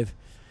Five,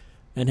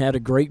 and had a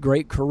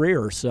great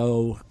career.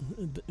 So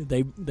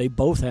they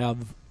both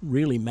have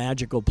really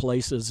magical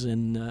places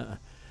in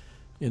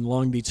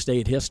Long Beach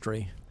State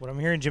history. What I'm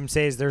hearing Jim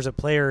say is there's a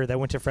player that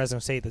went to Fresno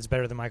State that's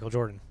better than Michael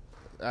Jordan.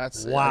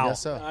 Wow. I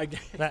guess so.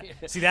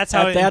 That's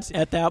how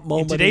at that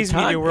moment in today's in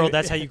time, media world,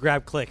 that's how you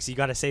grab clicks. You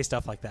got to say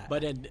stuff like that.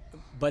 But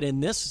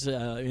in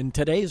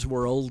today's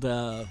world,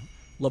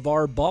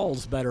 LeVar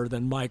Ball's better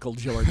than Michael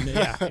Jordan.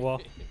 Yeah,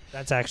 well,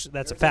 that's a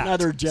fact.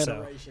 Another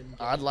generation.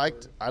 So. I'd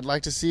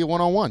like to see a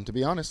one-on-one. To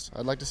be honest,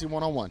 I'd like to see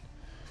one-on-one.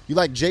 You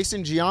like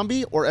Jason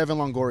Giambi or Evan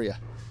Longoria?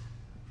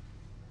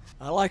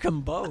 I like them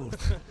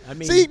both.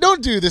 See,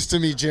 don't do this to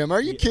me, Jim.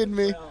 Are you kidding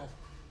me? Well,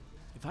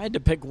 if I had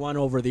to pick one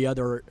over the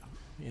other,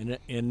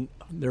 and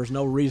there's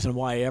no reason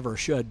why I ever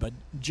should, but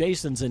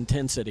Jason's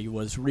intensity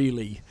was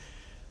really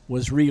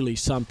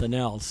something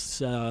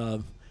else.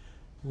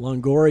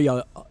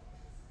 Longoria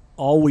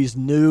always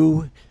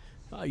knew,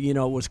 it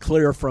was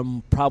clear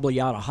from probably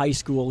out of high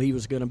school he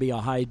was going to be a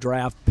high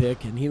draft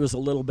pick, and he was a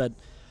little bit,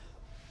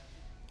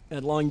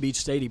 at Long Beach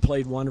State he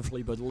played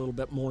wonderfully, but a little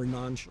bit more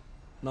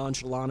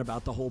nonchalant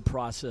about the whole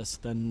process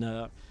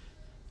than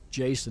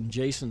Jason.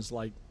 Jason's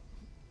like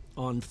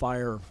on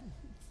fire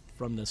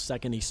from the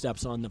second he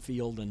steps on the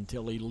field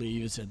until he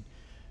leaves, and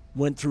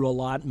went through a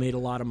lot, made a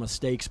lot of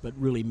mistakes, but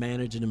really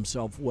managing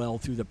himself well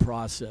through the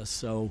process.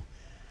 So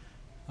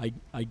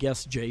I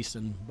guess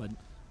Jason, but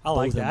I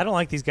like that. I don't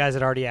like these guys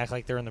that already act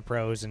like they're in the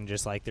pros and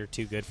just like they're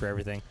too good for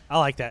everything. I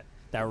like that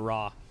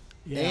raw.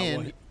 Yeah,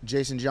 and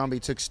Jason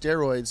Giambi took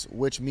steroids,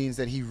 which means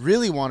that he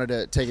really wanted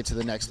to take it to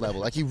the next level.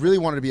 Like, he really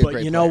wanted to be a great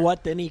player. But you know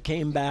what? Then he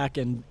came back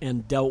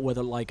and dealt with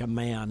it like a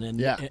man.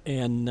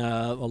 And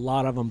a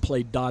lot of them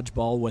played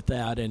dodgeball with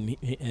that, and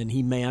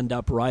he manned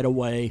up right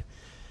away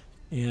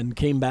and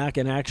came back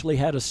and actually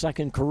had a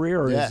second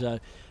career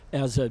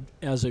as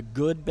a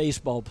good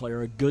baseball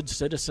player, a good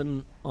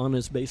citizen on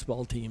his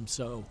baseball team.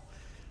 So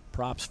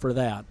props for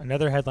that.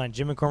 Another headline,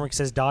 Jim McCormick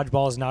says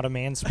dodgeball is not a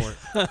man's sport.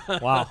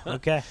 Wow,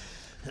 okay.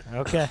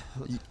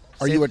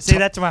 Say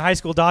that to my high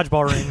school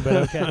dodgeball ring, but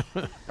okay.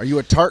 Are you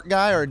a Tart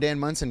guy or a Dan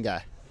Munson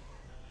guy?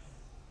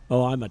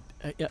 Oh,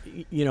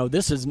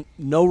 this is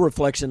no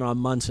reflection on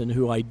Munson,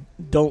 who I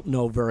don't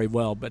know very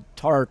well, but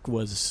Tark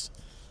is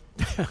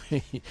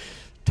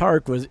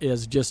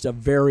just a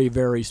very,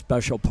 very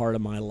special part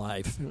of my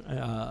life.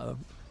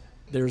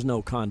 There's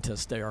no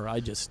contest there.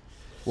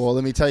 Well,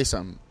 let me tell you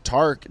something.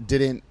 Tark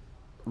didn't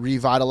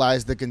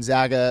revitalize the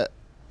Gonzaga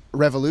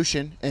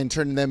Revolution and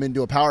turn them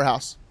into a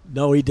powerhouse.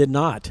 No, he did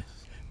not.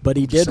 But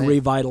he did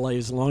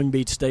revitalize Long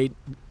Beach State,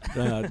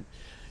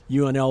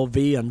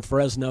 UNLV, and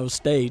Fresno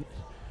State,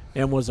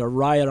 and was a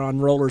riot on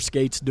roller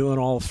skates doing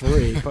all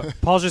three.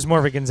 Paul's just more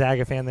of a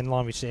Gonzaga fan than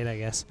Long Beach State, I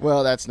guess.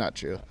 Well, that's not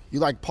true. You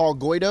like Paul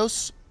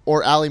Goidos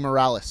or Ali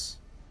Morales?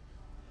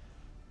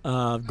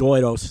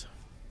 Goidos.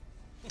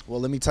 Well,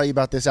 let me tell you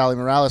about this Ali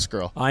Morales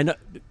girl.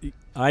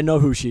 I know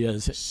who she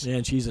is,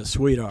 and she's a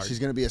sweetheart. She's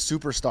going to be a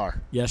superstar.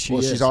 Yes, she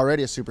is. She's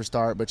already a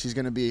superstar, but she's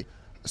going to be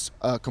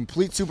a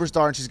complete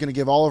superstar, and she's going to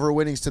give all of her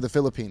winnings to the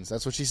Philippines.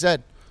 That's what she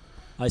said.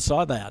 I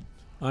saw that.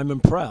 I'm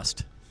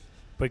impressed.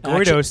 But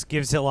Goidos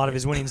gives a lot of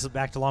his winnings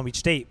back to Long Beach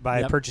State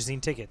by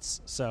purchasing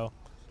tickets. So,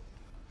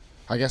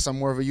 I guess I'm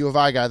more of a U of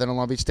I guy than a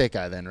Long Beach State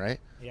guy then, right?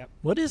 Yep.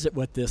 What is it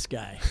with this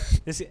guy?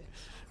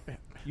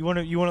 You want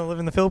to live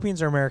in the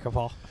Philippines or America,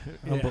 Paul?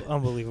 Yeah.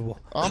 Unbelievable.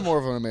 I'm more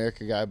of an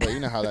America guy, but you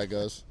know how that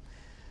goes.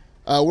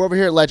 We're over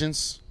here at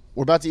Legends.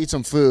 We're about to eat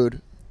some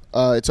food.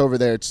 It's over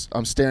there.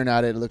 I'm staring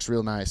at it. It looks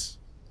real nice.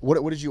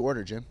 What did you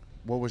order, Jim?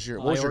 What was your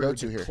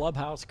go-to here?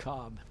 Clubhouse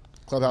Cobb.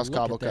 Clubhouse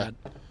Cobb. Okay. That.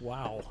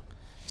 Wow.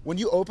 When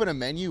you open a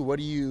menu, what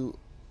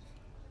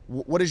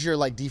is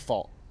your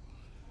default?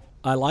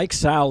 I like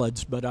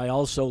salads, but I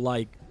also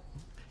like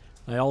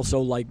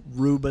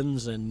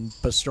Reubens and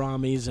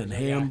pastrami's and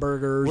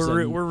hamburgers.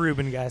 We're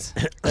Reuben guys.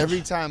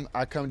 Every time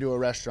I come to a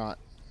restaurant,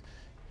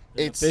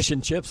 it's fish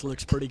and chips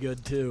looks pretty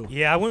good too.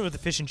 Yeah, I went with the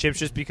fish and chips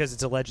just because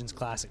it's a Legends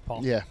classic,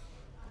 Paul. Yeah.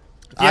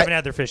 If you haven't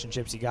had their fish and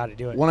chips, you got to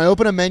do it. When I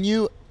open a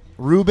menu,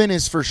 Reuben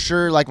is for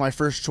sure my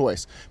first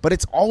choice, but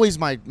it's always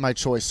my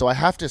choice, so I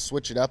have to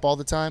switch it up all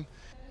the time.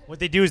 What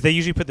they do is they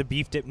usually put the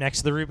beef dip next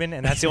to the Reuben,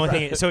 and that's the only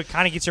thing. So it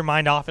kind of gets your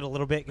mind off it a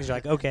little bit because you're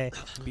like, okay,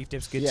 beef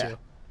dip's good too.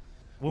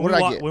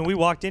 When we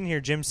walked in here,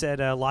 Jim said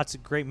lots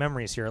of great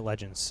memories here at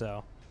Legends.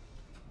 So,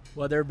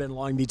 well, there have been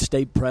Long Beach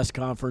State press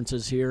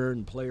conferences here,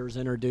 and players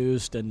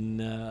introduced,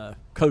 and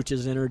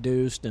coaches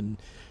introduced, and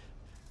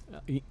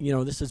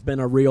this has been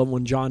a real.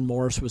 When John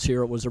Morris was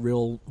here, it was a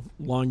real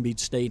Long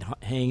Beach State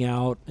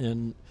hangout,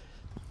 and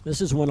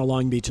this is one of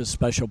Long Beach's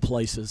special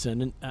places.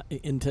 And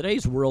in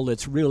today's world,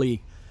 it's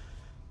really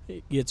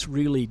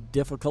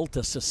difficult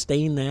to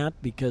sustain that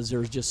because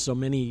there's just so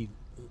many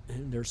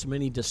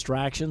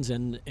distractions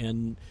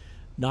and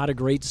not a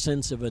great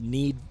sense of a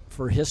need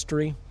for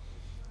history.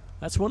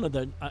 That's one of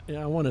the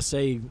I want to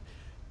say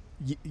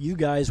you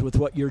guys with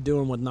what you're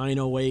doing with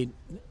 908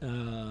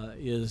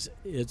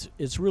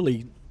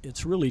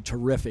 it's really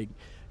terrific.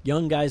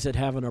 Young guys that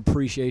have an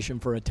appreciation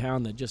for a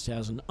town that just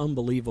has an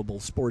unbelievable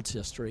sports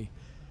history,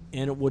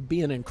 and it would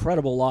be an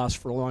incredible loss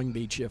for Long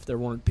Beach if there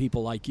weren't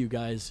people like you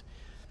guys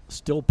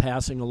still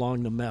passing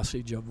along the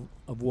message of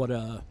what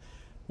a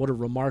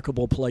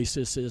remarkable place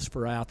this is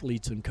for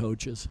athletes and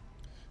coaches.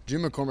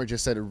 Jim McCormick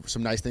just said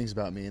some nice things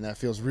about me, and that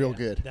feels real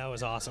good. That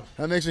was awesome.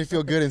 That makes me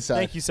feel good inside.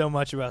 Thank you so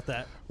much about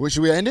that. Well,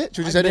 should we end it?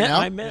 Should we just end it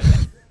now?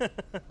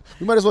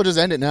 We might as well just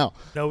end it now.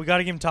 No, we got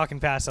to give him talking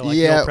fast. I like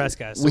the old press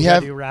guys. So we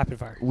have to do rapid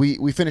fire.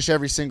 We finish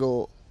every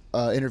single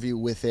interview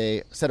with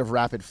a set of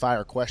rapid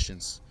fire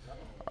questions.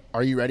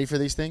 Are you ready for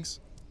these things?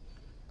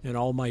 And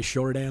all my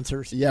short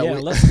answers? Yeah,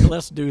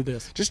 let's do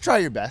this. Just try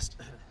your best.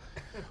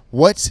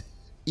 What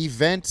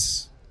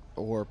event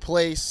or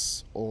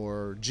place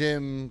or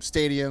gym,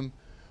 stadium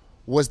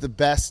was the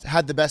best,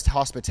 had the best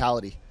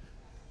hospitality?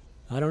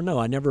 I don't know.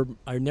 I never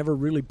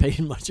really paid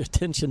much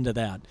attention to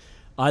that.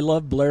 I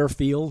love Blair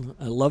Field.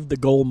 I love the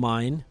gold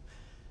mine.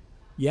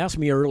 You asked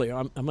me earlier.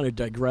 I'm going to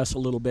digress a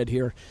little bit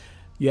here.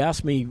 You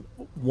asked me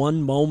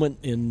one moment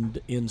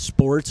in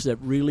sports that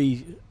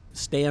really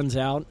stands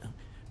out.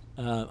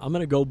 I'm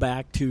going to go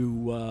back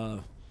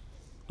to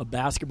a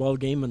basketball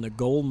game in the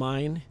gold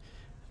mine.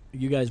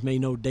 You guys may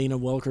know Dana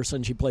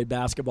Wilkerson. She played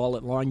basketball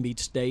at Long Beach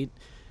State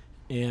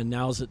and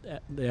now is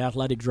the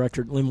athletic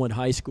director at Linwood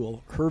High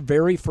School. Her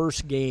very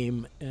first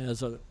game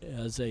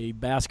as a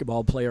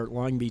basketball player at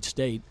Long Beach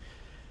State,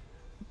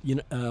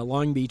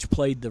 Long Beach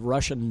played the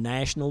Russian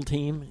national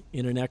team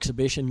in an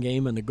exhibition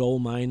game in the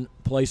gold mine.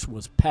 Place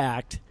was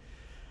packed.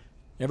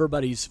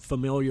 Everybody's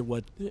familiar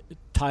with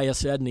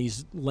Tyus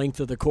Edney's length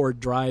of the court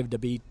drive to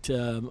beat,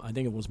 I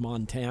think it was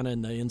Montana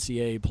in the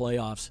NCAA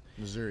playoffs.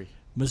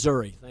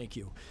 Missouri, thank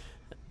you.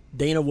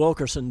 Dana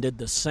Wilkerson did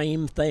the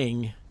same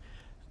thing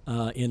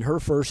in her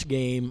first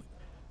game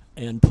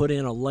and put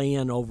in a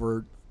lay-in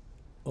over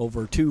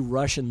two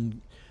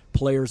Russian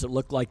players that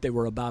looked like they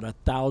were about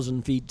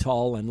 1,000 feet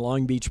tall, and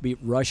Long Beach beat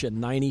Russia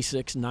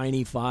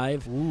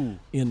 96-95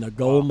 in the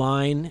gold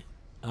mine.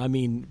 I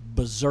mean,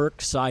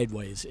 berserk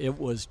sideways. It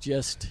was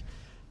just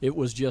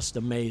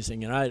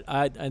amazing, and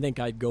I think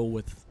I'd go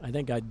with I'm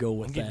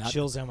getting that.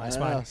 chills down my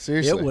spine.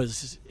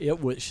 Seriously.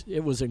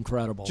 It was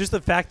incredible. Just the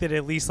fact that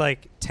at least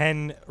like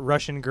 10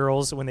 Russian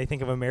girls, when they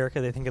think of America,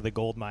 they think of the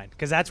gold mine,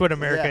 because that's what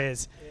America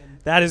is.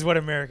 That is what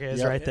America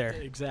is right there.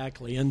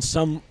 Exactly, and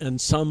some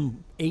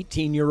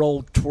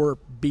 18-year-old twerp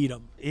beat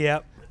them.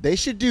 Yep. They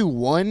should do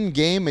one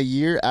game a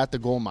year at the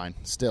gold mine.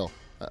 Still,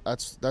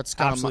 that's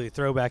kind Absolutely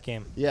throwback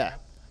game. Yeah.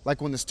 Like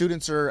when the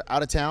students are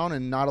out of town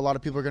and not a lot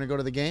of people are going to go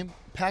to the game,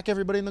 pack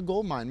everybody in the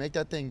gold mine. Make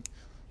that thing,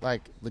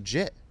 like,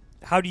 legit.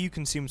 How do you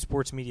consume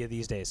sports media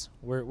these days?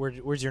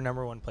 Where's your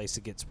number one place to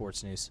get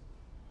sports news?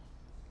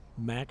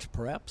 Max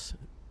Preps.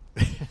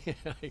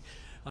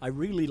 I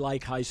really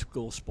like high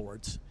school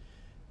sports,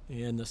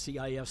 and the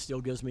CIF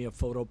still gives me a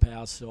photo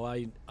pass, so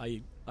I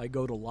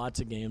go to lots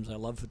of games. I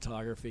love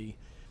photography.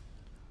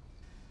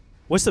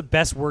 What's the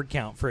best word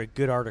count for a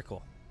good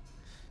article?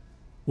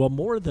 Well,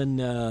 more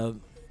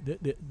than...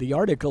 The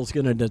article is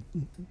going to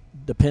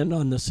depend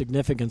on the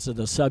significance of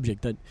the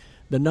subject. That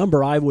the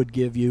number I would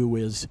give you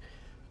is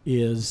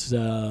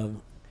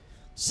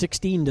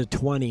 16 to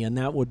 20, and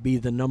that would be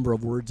the number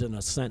of words in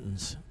a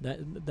sentence.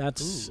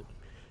 That's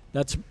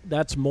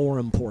more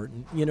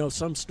important. You know,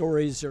 some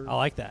stories are. I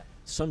like that.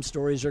 Some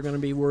stories are going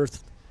to be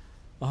worth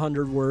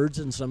 100 words,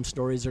 and some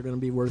stories are going to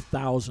be worth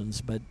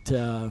thousands. But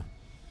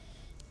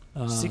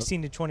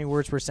 16 to 20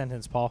 words per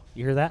sentence, Paul.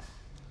 You hear that?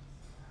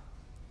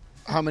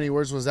 How many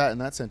words was that in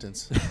that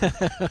sentence?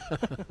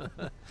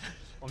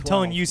 I'm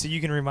telling you so you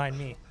can remind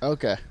me.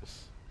 Okay.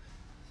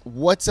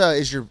 What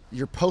is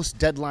your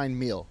post-deadline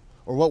meal?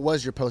 Or what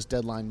was your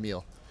post-deadline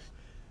meal?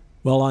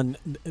 Well, on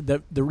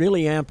the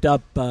really amped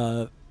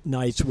up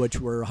nights,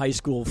 which were high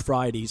school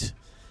Fridays,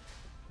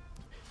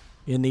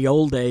 in the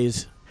old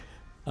days,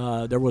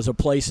 there was a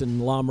place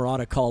in La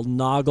Mirada called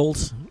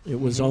Noggles. It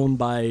was owned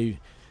by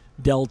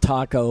Del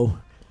Taco.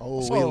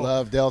 Oh, we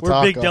love Del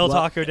Taco. We're big Del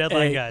Taco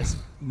deadline guys.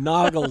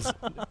 Noggles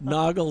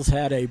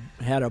had a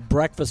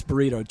breakfast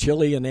burrito,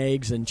 chili and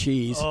eggs and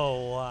cheese.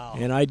 Oh, wow.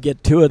 And I'd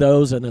get 2 of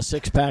those and a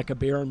 6-pack of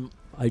beer, and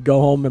I'd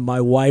go home and my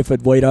wife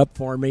would wait up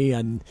for me,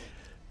 and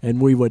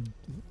we would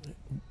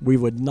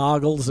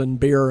Noggles and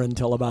beer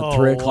until about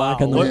 3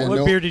 o'clock in the morning.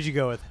 What beer did you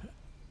go with?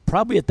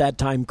 Probably at that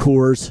time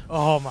Coors.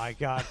 Oh, my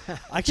God.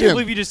 I can't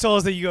believe you just told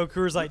us that you go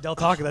Coors Light Del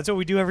Taco. That's what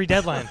we do every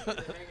deadline.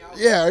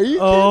 Yeah, are you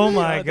Oh,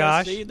 my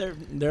gosh. See,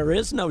 there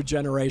is no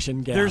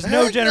generation gap. There's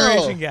no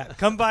generation gap.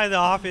 Come by the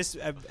office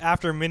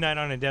after midnight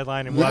on a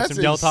deadline, and we'll have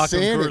some Del Taco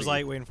and Coors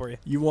Light waiting for you.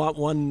 You want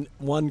one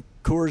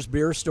Coors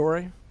beer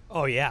story?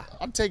 Oh, yeah.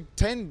 I'll take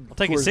 10. I'll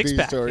take a Coors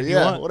 6-pack story. if you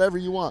Yeah, want. whatever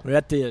you want. We're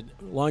at the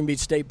Long Beach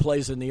State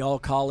plays in the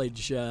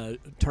all-college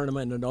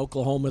tournament in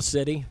Oklahoma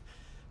City.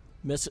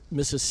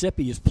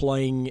 Mississippi is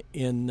playing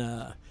in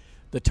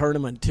the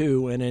tournament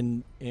too,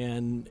 and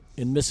in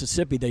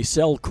Mississippi they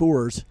sell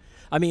Coors.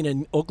 I mean,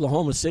 in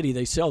Oklahoma City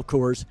they sell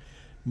Coors.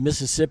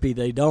 Mississippi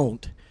they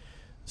don't.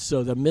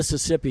 So the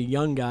Mississippi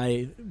young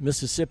guy,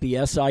 Mississippi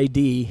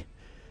SID,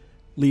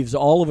 leaves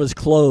all of his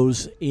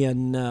clothes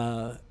in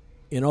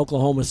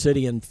Oklahoma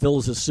City and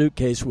fills a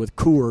suitcase with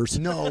Coors.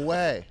 No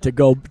way. To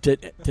go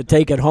to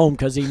take it home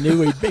because he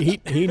knew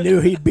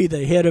he'd be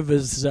the head of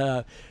his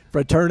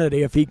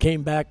fraternity if he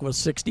came back with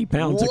 60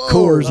 pounds of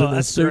Coors in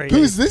his suitcase.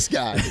 Who's this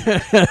guy?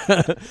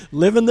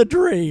 Living the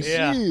dream.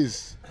 Yeah.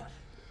 Jeez.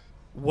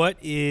 What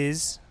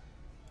is...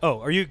 Oh,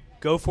 are you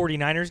Go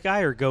 49ers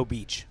guy or Go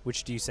Beach?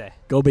 Which do you say?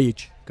 Go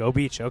Beach. Go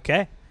Beach,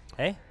 okay.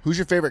 Hey. Who's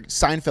your favorite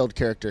Seinfeld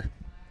character?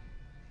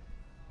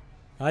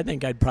 I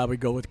think I'd probably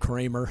go with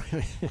Kramer.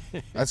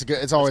 That's a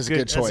good. It's always a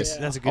good choice.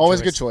 That's a good always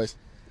choice. a good choice.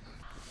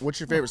 What's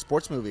your favorite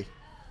sports movie?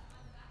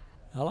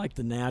 I like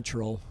The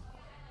Natural,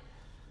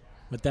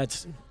 but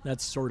that's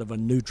sort of a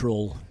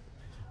neutral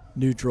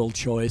neutral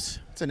choice.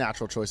 It's a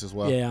natural choice as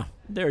well. Yeah,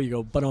 there you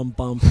go.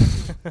 Bump.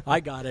 I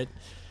got it.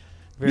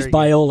 Very These good.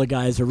 Biola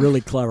guys are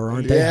really clever,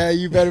 aren't they? Yeah,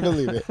 you better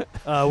believe it.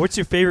 What's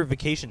your favorite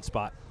vacation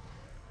spot?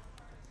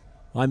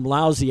 I'm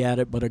lousy at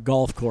it, but a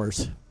golf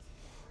course.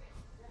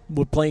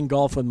 We're playing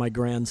golf with my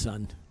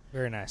grandson.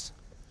 Very nice.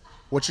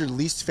 What's your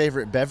least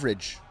favorite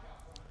beverage?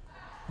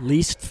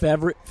 Least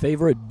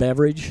favorite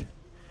beverage?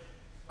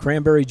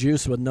 Cranberry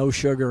juice with no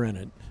sugar in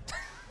it.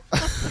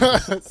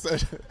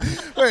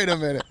 Wait a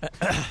minute.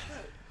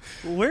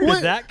 Where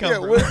did that come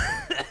from? Where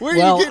are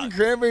Well, you getting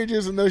cranberry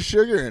juice with no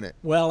sugar in it?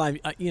 Well,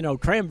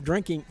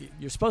 drinking.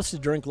 You're supposed to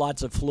drink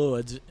lots of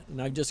fluids,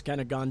 and I've just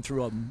kind of gone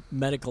through a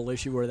medical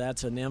issue where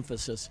that's an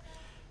emphasis.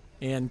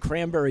 And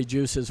cranberry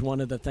juice is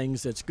one of the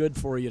things that's good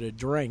for you to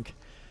drink.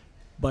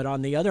 But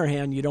on the other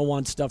hand, you don't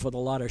want stuff with a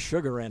lot of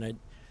sugar in it.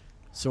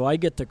 So I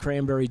get the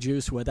cranberry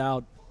juice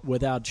without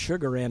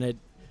sugar in it.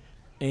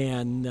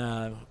 And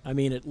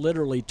it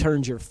literally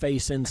turns your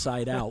face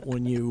inside out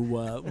when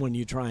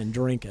you try and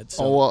drink it.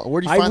 So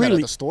where do you find that,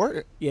 at the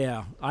store?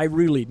 Yeah, I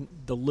really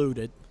dilute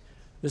it.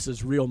 This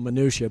is real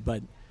minutia,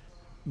 but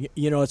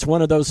it's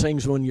one of those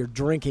things when you're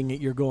drinking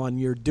it,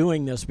 you're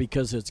doing this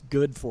because it's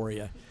good for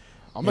you.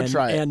 I'm gonna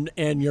try it.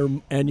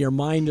 And your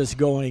mind is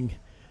going,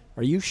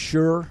 are you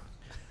sure?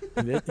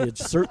 It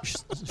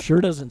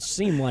sure doesn't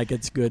seem like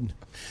it's good.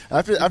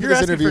 After If you're this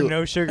asking interview, for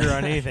no sugar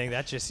on anything,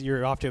 that's just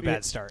you're off to a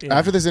bad start. Yeah.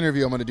 after this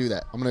interview, I'm going to do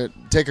that. I'm going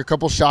to take a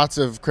couple shots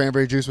of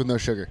cranberry juice with no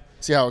sugar.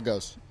 See how it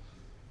goes.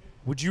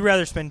 Would you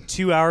rather spend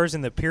 2 hours in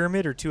the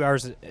Pyramid or 2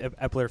 hours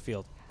at Blair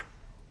Field?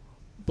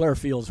 Blair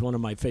Field is one of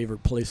my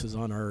favorite places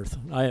on earth.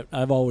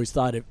 I've always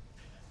thought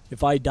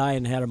if I die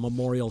and had a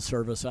memorial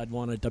service, I'd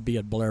want it to be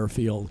at Blair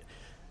Field.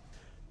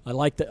 I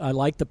like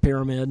the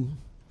Pyramid.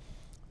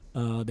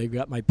 They've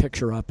got my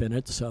picture up in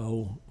it,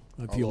 so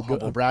I feel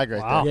good. Humble brag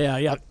right Wow. there.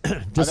 Yeah.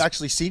 I've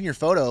actually seen your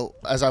photo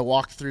as I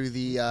walked through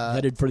the.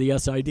 Headed for the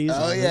SIDs.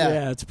 Oh, yeah.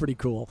 Yeah, it's pretty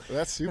cool.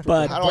 That's super.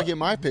 But- cool. How do I but- get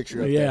my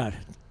picture? Up Yeah,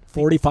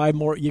 45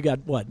 more. You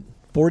got what?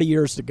 40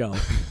 years to go.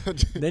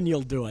 Then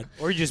you'll do it.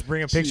 Or you just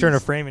bring a picture in a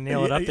frame and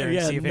nail it up there and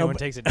see if anyone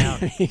takes it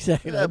down.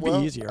 Exactly. there? That'd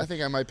be easier. I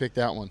think I might pick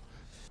that one.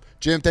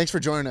 Jim, thanks for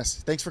joining us.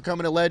 Thanks for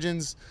coming to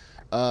Legends.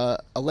 A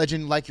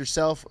legend like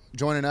yourself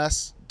joining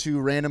us,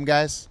 two random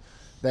guys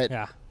that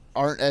Yeah.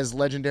 aren't as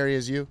legendary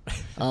as you.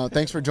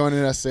 Thanks for joining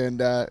us and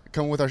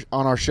coming with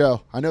on our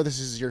show. I know this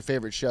is your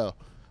favorite show.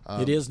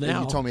 It is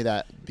now. You told me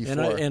that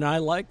before. And I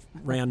like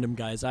random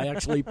guys. I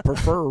actually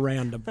prefer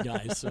random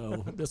guys,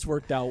 so this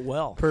worked out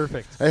well.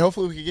 Perfect. Hey,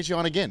 hopefully we can get you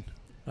on again.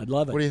 I'd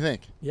love it. What do you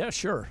think? Yeah,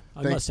 sure.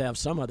 I Thanks. must have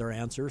some other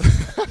answers.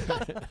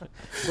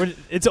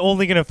 It's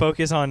only going to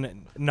focus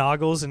on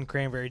Noggles and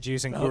cranberry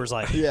juice and Coors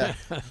Light. Yeah.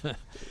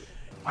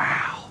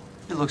 Wow,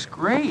 it looks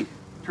great.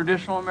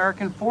 Traditional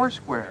American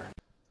Foursquare.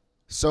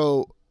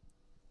 So,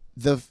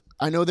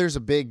 I know there's a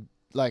big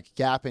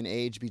gap in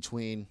age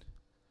between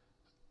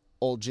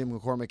old Jim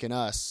McCormick and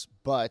us,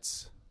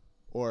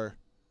 or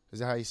is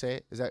that how you say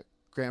it? Is that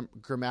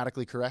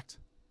grammatically correct?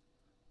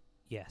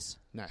 Yes.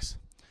 Nice.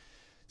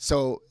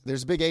 So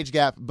there's a big age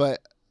gap, but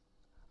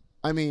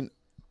I mean,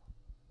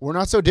 we're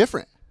not so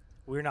different.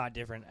 We're not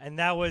different. And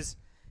that was,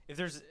 if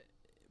there's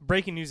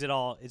breaking news at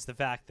all, it's the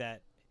fact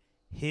that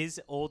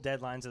his old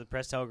deadlines of the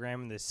Press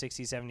Telegram in the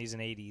 60s, 70s,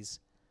 and 80s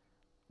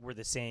were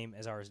the same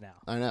as ours now.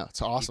 I know.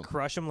 It's awesome. You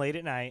crush them late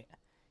at night,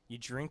 you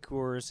drink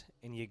Coors,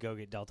 and you go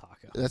get Del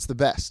Taco. That's the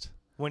best.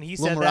 When he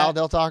Little said Morale that,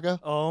 Del Taco?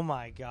 oh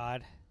my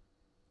God.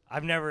 I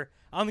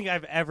don't think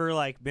I've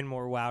ever been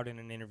more wowed in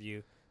an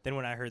interview than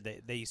when I heard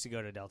that they used to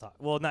go to Del Taco.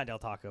 Well, not Del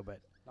Taco, but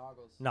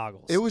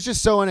Noggles. It was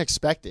just so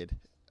unexpected.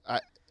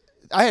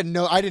 I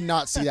did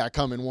not see that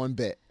coming one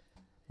bit.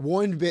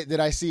 One bit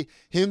did I see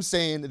him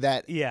saying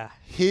that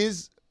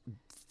his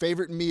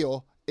favorite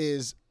meal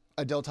is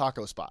a Del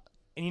Taco spot.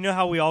 And you know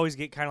how we always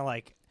get kind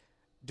of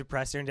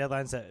depressed during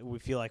deadlines that we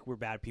feel like we're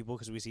bad people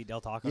because we see Del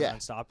Taco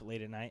nonstop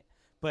late at night.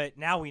 But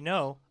now we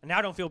know, and now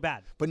I don't feel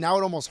bad. But now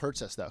it almost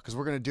hurts us though, because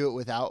we're gonna do it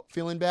without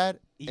feeling bad.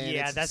 And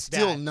it's that's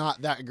still bad.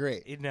 not that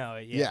great.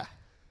 Yeah.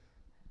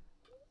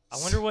 I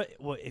wonder what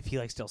if he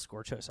likes Del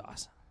Scorcho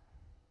sauce.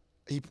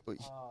 He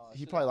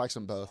probably likes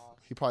them both.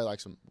 He probably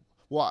likes them.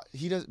 Well,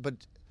 he does, but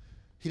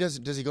he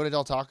doesn't. Does he go to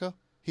Del Taco?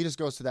 He just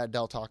goes to that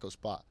Del Taco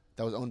spot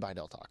that was owned by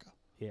Del Taco.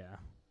 Yeah.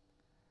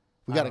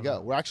 We got to go.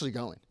 We're actually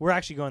going. We're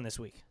actually going this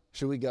week.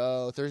 Should we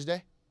go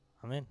Thursday?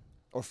 I'm in.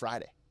 Or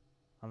Friday?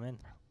 I'm in.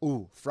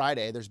 Ooh,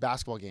 Friday. There's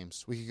basketball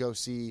games. We could go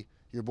see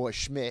your boy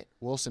Schmidt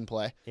Wilson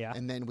play. Yeah.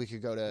 And then we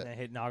could go to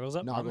hit Noggles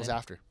up. Noggles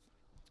after.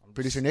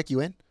 Producer Nick, you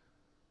in?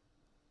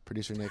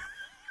 Producer Nick.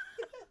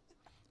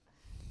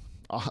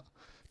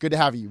 Good to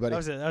have you, buddy.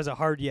 That was a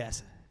hard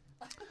yes.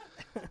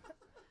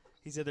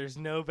 He said there's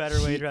no better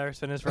way to rather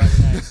spend his Friday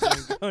night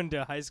than going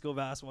to a high school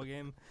basketball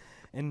game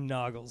in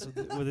Noggles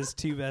with his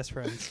two best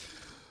friends.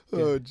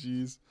 Oh,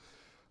 jeez.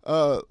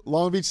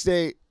 Long Beach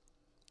State,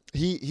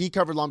 he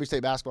covered Long Beach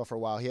State basketball for a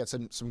while. He had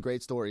some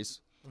great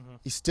stories. Mm-hmm.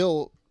 He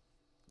still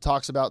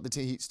talks about the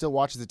team. He still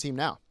watches the team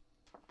now.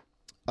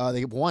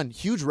 They won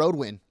huge road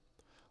win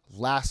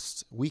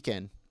last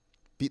weekend,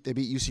 They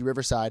beat UC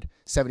Riverside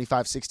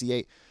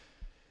 75-68.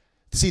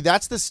 See,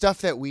 that's the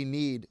stuff that we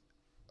need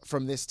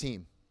from this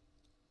team.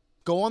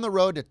 Go on the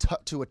road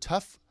to a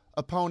tough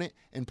opponent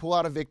and pull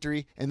out a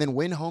victory, and then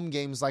win home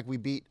games like we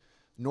beat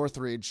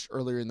Northridge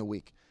earlier in the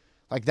week.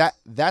 Like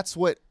that's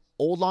what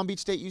old Long Beach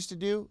State used to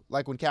do,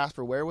 like when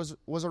Casper Ware was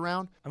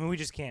around. I mean, we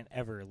just can't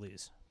ever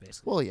lose,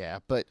 basically. Well, yeah,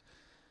 but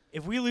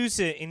if we lose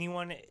to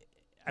anyone,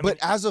 but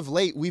as of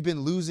late, we've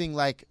been losing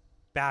like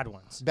bad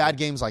ones, bad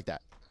games like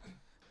that.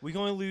 We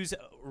can only lose a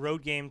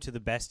road game to the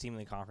best team in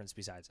the conference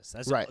besides us.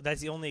 That's right.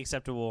 That's the only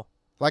acceptable.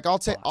 Like I'll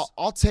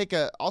take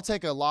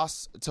a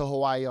loss to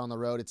Hawaii on the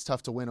road. It's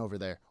tough to win over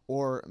there,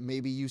 or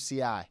maybe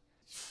UCI.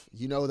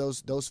 You know,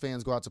 those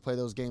fans go out to play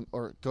those games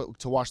or go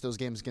to watch those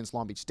games against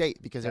Long Beach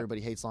State because everybody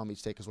hates Long Beach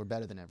State because we're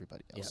better than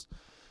everybody else. Yep.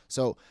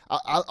 So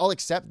I'll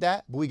accept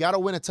that, but we got to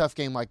win a tough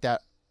game like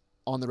that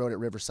on the road at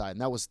Riverside,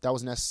 and that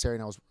was necessary,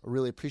 and I was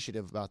really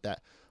appreciative about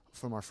that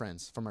from our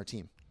friends, from our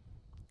team.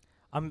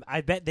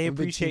 I bet they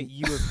appreciate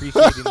you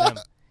appreciating them.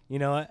 You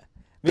know what?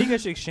 Maybe you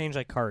guys should exchange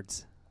like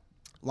cards.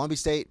 Long Beach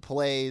State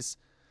plays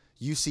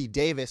UC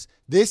Davis.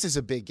 This is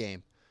a big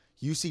game.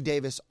 UC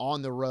Davis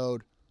on the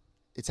road.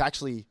 It's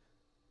actually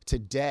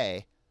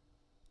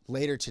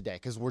later today,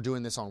 because we're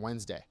doing this on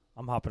Wednesday.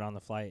 I'm hopping on the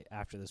flight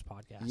after this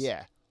podcast.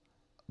 Yeah,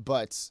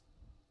 but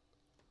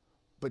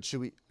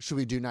should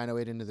we do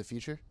 908 into the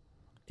future?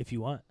 If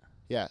you want.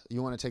 Yeah,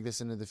 you want to take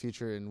this into the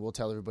future, and we'll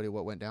tell everybody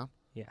what went down.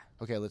 Yeah.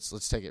 Okay,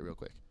 let's take it real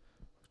quick.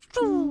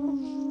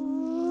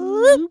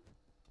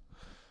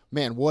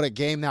 Man, what a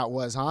game that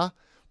was, huh?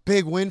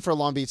 Big win for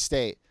Long Beach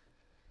State.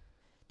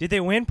 Did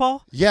they win,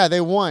 Paul? Yeah,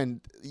 they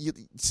won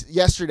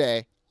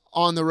yesterday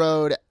on the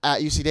road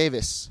at UC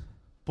Davis.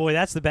 Boy,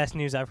 that's the best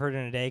news I've heard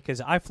in a day,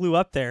 because I flew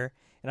up there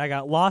and I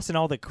got lost in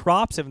all the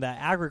crops of that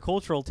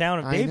agricultural town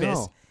of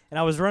Davis. And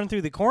I was running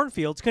through the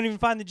cornfields, couldn't even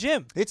find the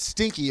gym. It's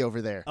stinky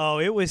over there. Oh,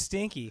 it was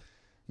stinky.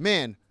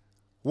 Man,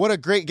 what a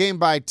great game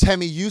by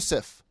Temi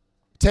Yusuf.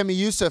 Temi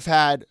Yusuf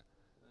had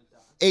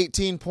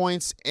 18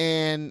 points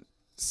and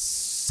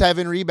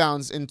 7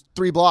 rebounds in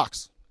 3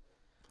 blocks.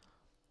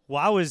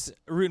 Well, I was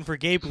rooting for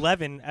Gabe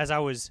Levin as I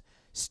was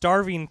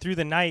starving through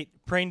the night,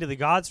 praying to the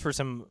gods for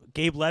some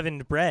Gabe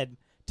Levin bread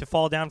to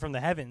fall down from the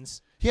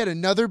heavens. He had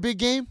another big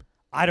game?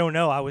 I don't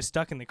know. I was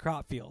stuck in the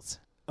crop fields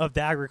of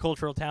the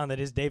agricultural town that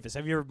is Davis.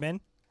 Have you ever been?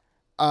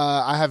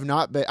 I have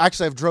not been.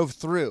 Actually, I've drove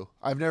through.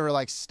 I've never,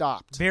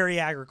 stopped. Very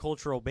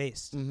agricultural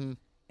based. Mm-hmm.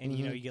 And,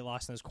 you get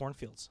lost in those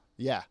cornfields.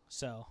 Yeah.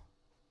 So. All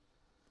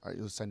right,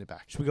 let's send it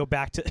back. Should we go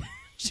back to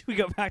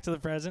the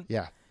present?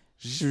 Yeah.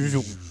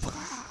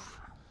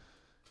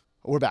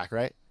 We're back,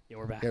 right? Yeah,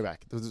 we're back. We're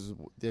back.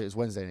 It's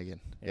Wednesday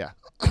again. Yeah.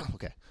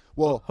 Okay.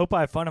 Well, hope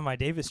I have fun on my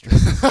Davis trip.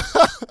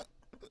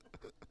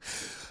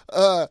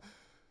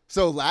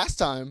 So last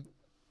time,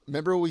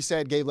 remember we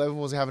said Gabe Levin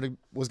was going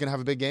to have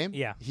a big game?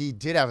 Yeah. He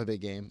did have a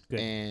big game, Good.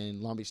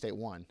 And Long Beach State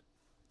won.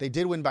 They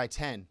did win by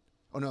 10.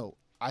 Oh, no.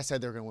 I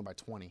said they were going to win by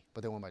 20,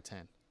 but they won by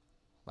 10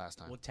 last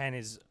time. Well, 10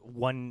 is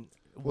one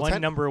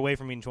number away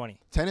from being 20.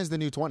 10 is the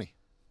new 20.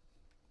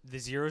 The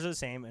zeros are the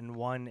same, and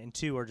 1 and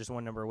 2 are just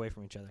one number away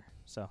from each other.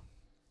 So,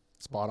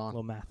 spot on. A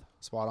little math.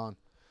 Spot on.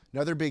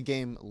 Another big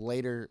game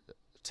later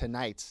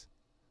tonight.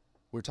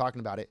 We're talking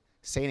about it.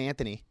 St.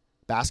 Anthony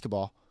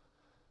basketball,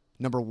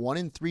 number 1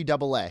 in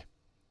 3AA.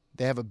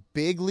 They have a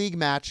big league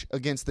match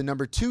against the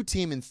number 2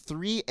 team in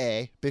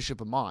 3A,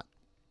 Bishop Amat.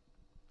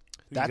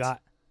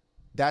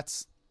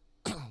 That's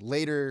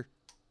later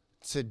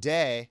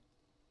today,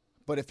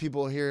 but if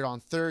people hear it on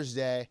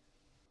Thursday,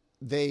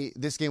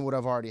 this game would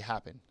have already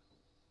happened.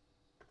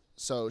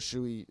 So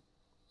should we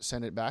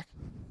send it back?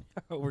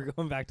 We're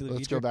going back to the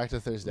Let's future. go back to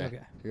Thursday. Okay.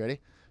 You ready?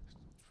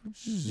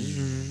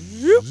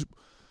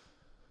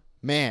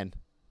 Man,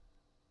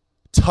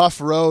 tough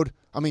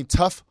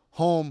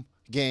home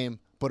game,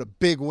 but a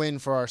big win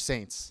for our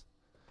Saints.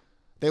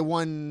 They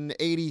won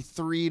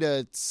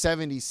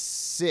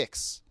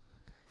 83-76.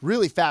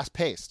 Really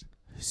fast-paced.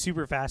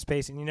 Super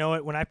fast-paced. And you know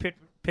what? When I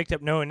picked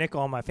up Noah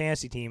Nickel on my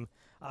fantasy team,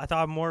 I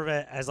thought more of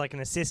it as like an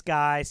assist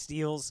guy,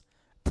 steals.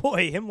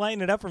 Boy, him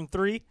lighting it up from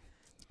 3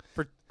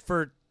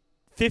 for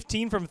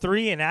 15 from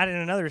 3 and adding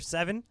another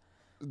 7.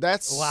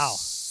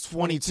 That's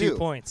 22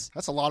 points.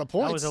 That's a lot of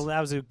points. That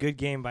was a good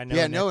game by Noah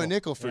Nickel. Yeah, Noah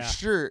Nickel for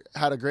sure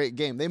had a great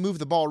game. They moved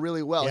the ball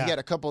really well. Yeah. He had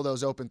a couple of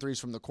those open threes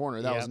from the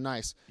corner. That was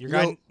nice. Your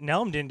guy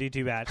Nelm didn't do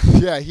too bad.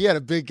 Yeah, he had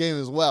a big game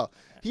as well.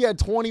 He had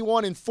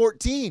 21 and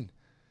 14.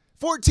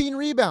 14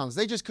 rebounds.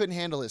 They just couldn't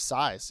handle his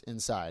size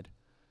inside.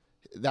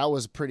 That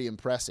was pretty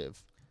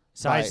impressive.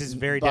 Size is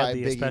very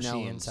deadly, Biggie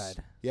especially Nellums.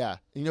 inside. Yeah.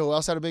 You know who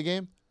else had a big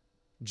game?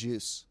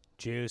 Juice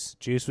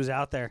was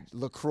out there.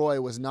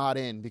 LaCroix was not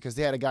in because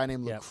they had a guy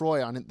named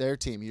LaCroix on their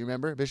team. You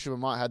remember? Bishop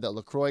Amat had that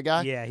LaCroix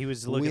guy. Yeah, he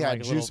was looking We had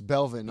like Juice a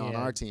Belvin on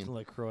our team.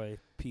 LaCroix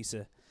piece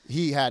of.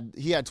 He had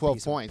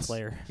 12 points.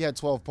 Player. He had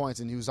 12 points,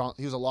 and he was a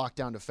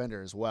lockdown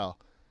defender as well.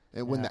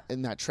 And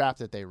in that trap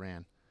that they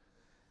ran,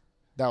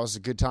 that was a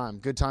good time.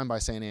 Good time by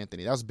St.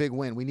 Anthony. That was a big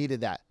win. We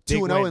needed that.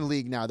 2-0 in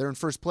league now. They're in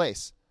first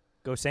place.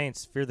 Go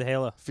Saints! Fear the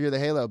Halo. Fear the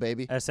Halo,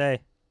 baby. SA. All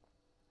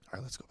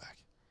right, let's go back.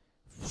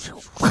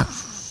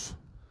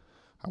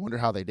 I wonder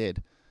how they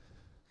did.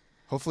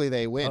 Hopefully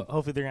they win.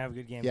 Hopefully they're gonna have a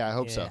good game. Yeah, I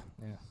hope so.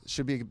 Yeah.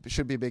 Should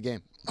be a big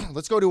game.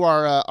 Let's go to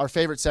our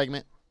favorite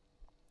segment.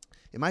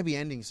 It might be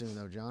ending soon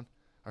though, John.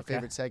 Our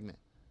favorite segment.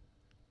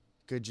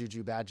 Good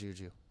juju, bad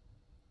juju.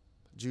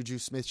 Juju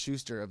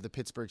Smith-Schuster of the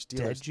Pittsburgh Steelers.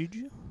 Dead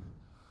Juju?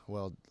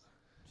 Well,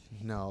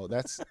 no,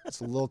 it's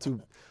a little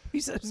too. He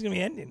said it was gonna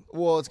be ending.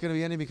 Well, it's going to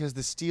be ending because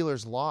the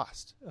Steelers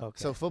lost. Okay.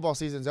 So football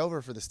season's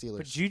over for the Steelers.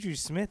 But Juju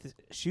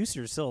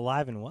Smith-Schuster is still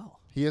alive and well.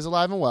 He is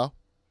alive and well.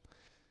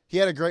 He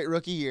had a great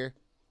rookie year.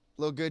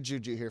 A little good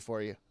juju here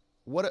for you.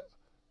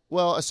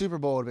 A Super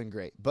Bowl would have been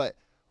great, but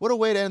what a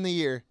way to end the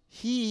year.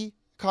 He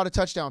caught a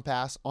touchdown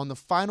pass on the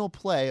final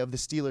play of the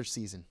Steelers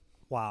season.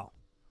 Wow.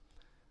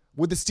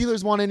 Would the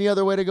Steelers want any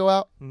other way to go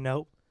out?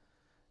 Nope.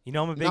 You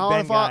know I'm a Big No, Ben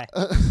if I-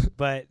 guy,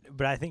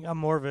 but I think I'm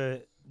more of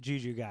a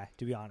Juju guy,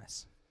 to be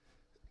honest.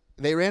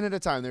 They ran at a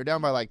time. They were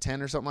down by like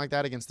 10 or something like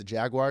that against the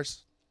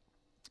Jaguars,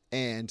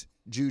 and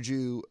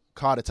Juju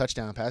caught a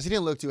touchdown pass. He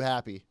didn't look too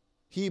happy.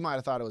 He might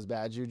have thought it was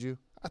bad juju.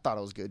 I thought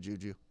it was good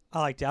juju. I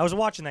liked it. I was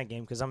watching that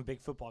game because I'm a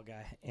big football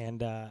guy,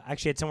 and I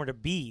actually had somewhere to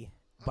be,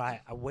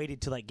 but I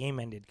waited till that game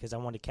ended because I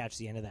wanted to catch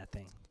the end of that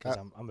thing because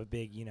I'm a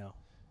big,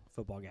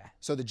 football guy.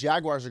 So the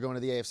Jaguars are going to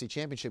the AFC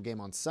Championship game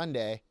on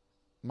Sunday.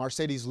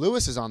 Mercedes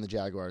Lewis is on the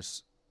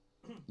Jaguars.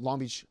 Long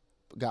Beach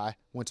guy,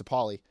 went to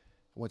Poly,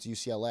 went to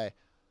UCLA.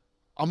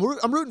 I'm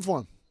rooting for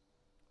him.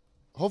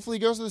 Hopefully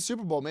he goes to the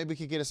Super Bowl. Maybe we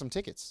could get us some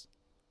tickets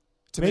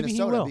to Maybe he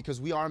Minnesota will.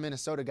 because we are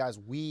Minnesota guys.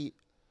 We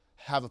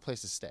have a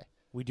place to stay.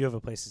 We do have a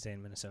place to stay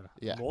in Minnesota.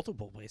 Yeah.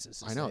 Multiple places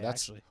to I know. stay,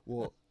 That's actually.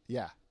 well,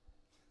 yeah.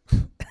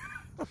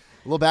 A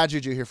little bad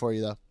juju here for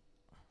you, though.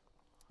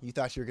 You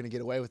thought you were going to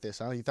get away with this,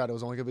 huh? You thought it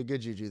was only going to be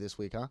good juju this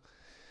week, huh? A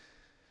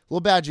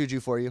little bad juju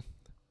for you.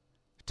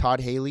 Todd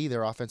Haley,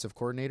 their offensive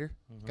coordinator,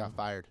 got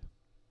fired.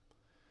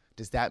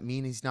 Does that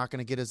mean he's not going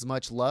to get as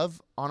much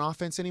love on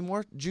offense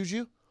anymore,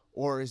 Juju?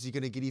 Or is he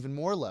going to get even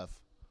more love?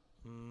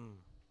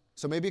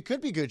 So maybe it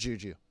could be good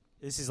juju.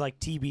 This is like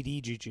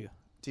TBD Juju.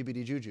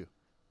 TBD juju.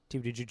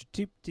 TBD Juju.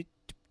 TBD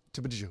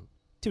juju.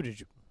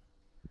 TBD.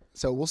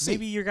 So we'll see.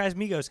 Maybe your guys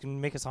Migos can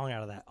make a song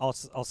out of that.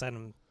 I'll send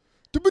them.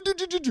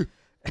 TBD juju.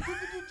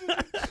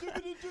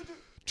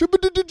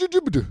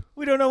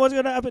 We don't know what's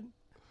going to happen.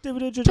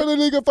 China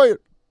League got fired.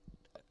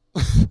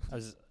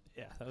 That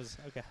was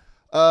okay.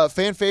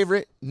 Fan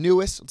favorite,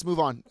 newest. Let's move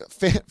on.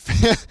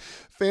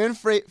 Fan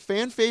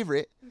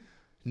favorite,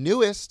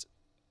 newest.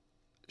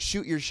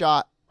 Shoot your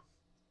shot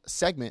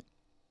segment.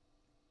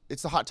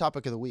 It's the hot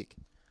topic of the week.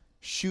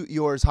 Shoot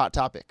yours hot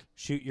topic.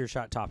 Shoot your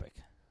shot topic.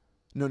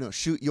 No.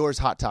 Shoot yours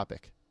hot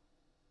topic.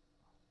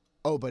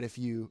 Oh, but if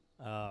you.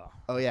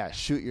 Oh Yeah.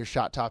 Shoot your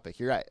shot topic.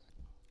 You're right.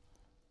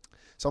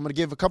 So I'm going to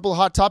give a couple of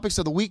hot topics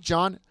of the week,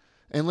 John,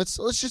 and let's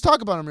just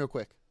talk about them real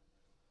quick.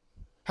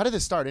 How did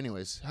this start,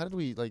 anyways? How did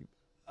we like?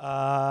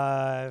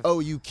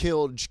 You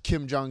killed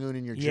Kim Jong-un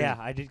in your dream. Yeah,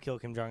 I did kill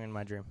Kim Jong-un in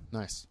my dream.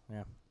 Nice.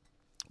 Yeah.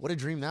 What a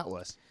dream that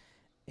was.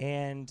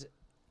 And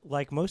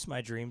like most of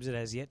my dreams, it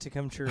has yet to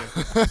come true.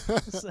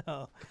 So,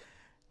 all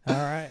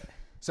right.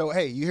 So,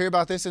 hey, you hear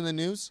about this in the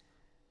news?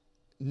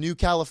 New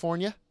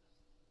California?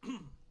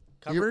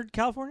 Covered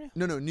California?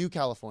 No, New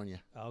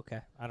California. Oh, okay.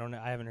 I don't know.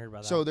 I haven't heard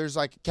about that. So there's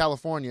like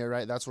California,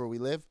 right? That's where we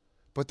live.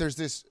 But there's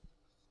this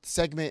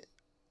segment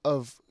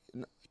of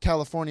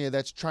California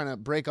that's trying to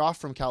break off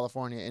from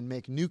California and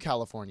make New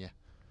California.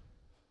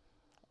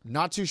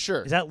 Not too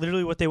sure. Is that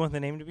literally what they want the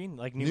name to be?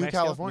 Like New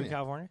Mexico? California. New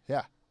California?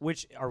 Yeah.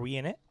 Which, are we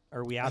in it?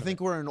 Or are we out I of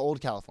think it? we're in Old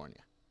California.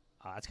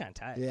 Oh, that's kind of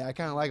tight. Yeah, I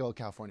kind of like Old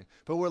California.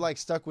 But we're like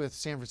stuck with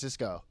San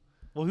Francisco.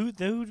 Well,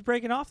 who's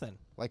breaking off then?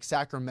 Like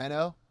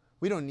Sacramento.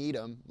 We don't need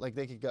them. Like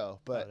they could go.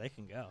 But they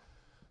can go.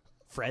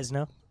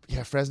 Fresno?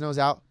 yeah, Fresno's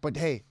out. But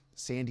hey,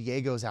 San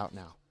Diego's out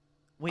now.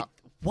 Wait,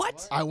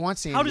 what? I want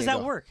San How Diego. does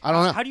that work? I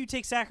don't know. How do you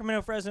take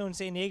Sacramento, Fresno, and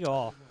San Diego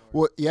all?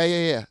 Well,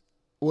 yeah.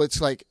 Well,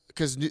 it's like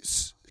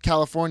because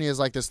California is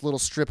like this little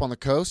strip on the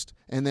coast,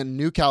 and then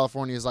New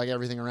California is like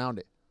everything around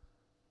it.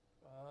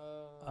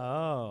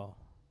 Oh.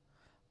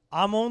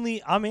 I'm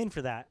in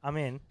for that. I'm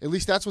in. At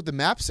least that's what the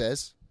map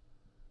says.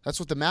 That's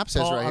what the map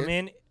says Paul, right I'm here.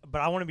 in,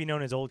 but I want to be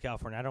known as Old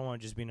California. I don't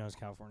want to just be known as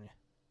California.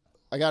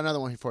 I got another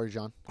one for you,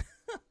 John.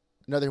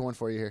 Another one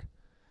for you here.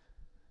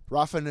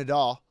 Rafa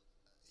Nadal,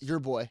 your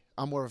boy.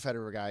 I'm more of a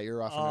Federer guy. You're a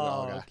Rafa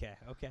Nadal guy.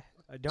 Okay.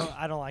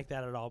 I don't like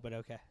that at all, but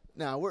okay.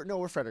 No, we're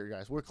Federer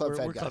guys. We're Club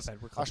Fed We're guys. Club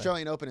Fed. We're Club Fed.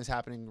 Australian Open is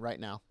happening right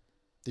now.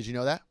 Did you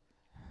know that?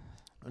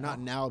 Or not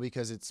now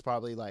because it's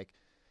probably like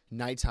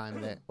nighttime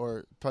there,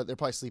 or they're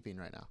probably sleeping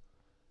right now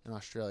in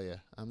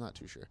Australia. I'm not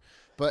too sure,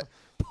 but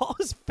Paul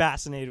is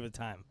fascinated with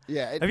time.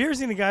 yeah. Have you ever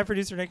seen a guy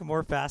producer Nick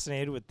more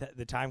fascinated with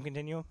the time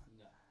continuum?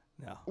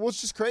 No. Well, it's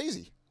just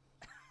crazy.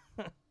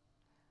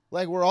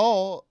 Like we're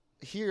all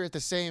here at the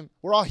same.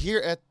 We're all here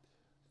at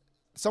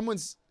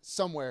someone's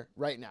somewhere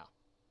right now,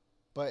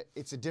 but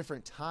it's a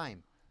different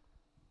time.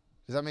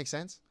 Does that make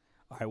sense?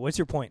 All right, what's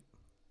your point?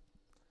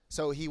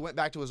 So he went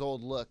back to his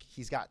old look.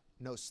 He's got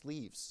no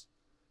sleeves.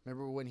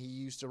 Remember when he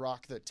used to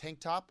rock the tank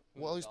top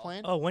while he was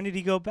playing? Oh, when did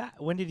he go back?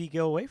 When did he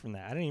go away from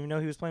that? I didn't even know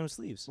he was playing with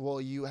sleeves. Well,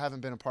 you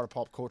haven't been a part of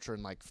pop culture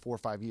in like 4 or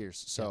 5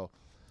 years, so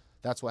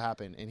that's what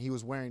happened. And he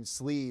was wearing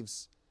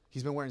sleeves.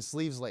 He's been wearing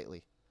sleeves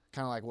lately,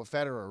 kind of like what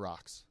Federer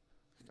rocks.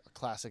 A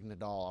classic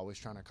Nadal, always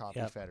trying to copy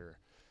Federer.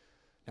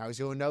 Now he's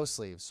going no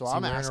sleeves. So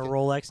I'm wearing asking. a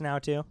Rolex now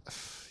too.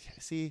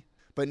 See,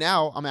 but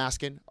now I'm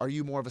asking: are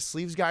you more of a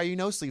sleeves guy or you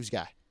no sleeves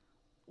guy?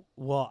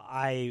 Well,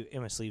 I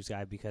am a sleeves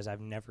guy because I've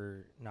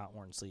never not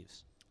worn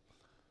sleeves.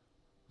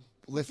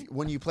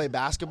 When you play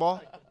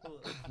basketball,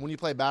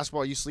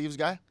 are you sleeves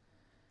guy?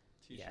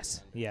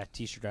 Yes. Yeah,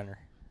 t-shirt runner.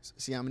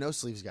 See, I'm a no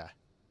sleeves guy.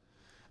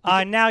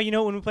 Now,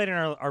 when we played in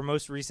our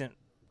most recent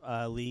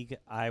league,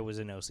 I was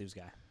a no sleeves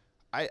guy.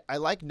 I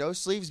like no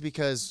sleeves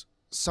because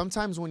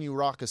sometimes when you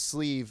rock a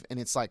sleeve and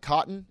it's like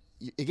cotton,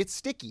 it gets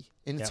sticky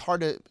and it's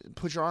hard to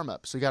put your arm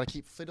up. So you got to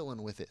keep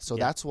fiddling with it. So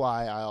that's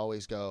why I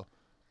always go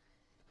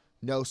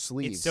no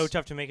sleeves. It's so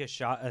tough to make a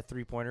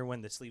 3-pointer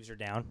when the sleeves are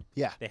down.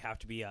 Yeah. They have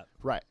to be up.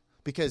 Right.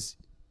 Because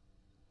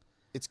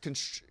it's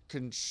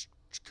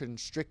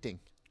constricting.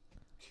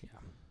 Yeah.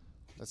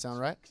 That sound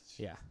right?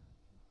 Yeah.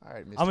 All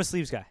right, I'm a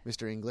sleeves guy.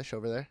 Mr. English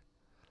over there.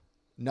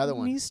 Another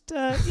one.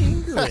 Mr.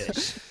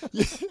 English.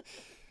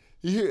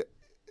 You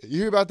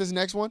hear about this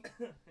next one?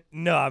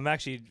 No, I'm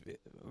actually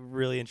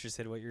really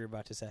interested in what you're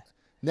about to say.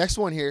 Next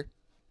one here.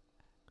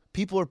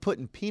 People are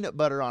putting peanut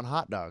butter on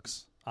hot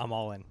dogs. I'm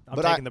all in.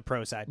 I'm taking the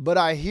pro side. But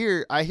I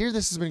hear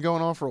this has been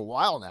going on for a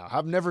while now.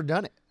 I've never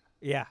done it.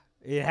 Yeah,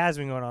 it has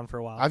been going on for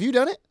a while. Have you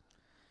done it?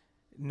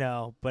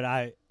 No, but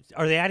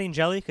are they adding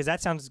jelly? Because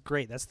that sounds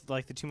great. That's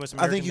like the two most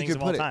American things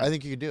of all time. I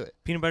think you could do it.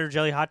 Peanut butter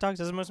jelly hot dogs.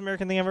 That's the most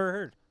American thing I've ever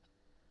heard.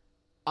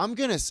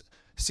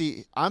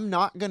 I'm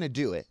not gonna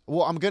do it.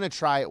 Well, I'm gonna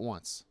try it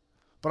once,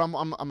 but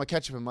I'm a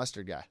ketchup and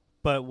mustard guy.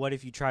 But what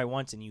if you try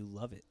once and you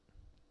love it?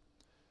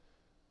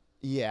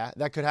 Yeah,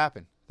 that could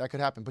happen.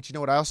 But you know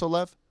what I also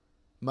love?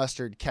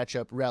 Mustard,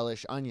 ketchup,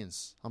 relish,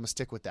 onions. I'm gonna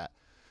stick with that,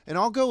 and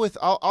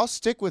I'll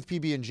stick with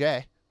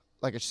PB&J,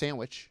 like a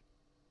sandwich,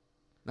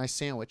 nice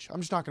sandwich.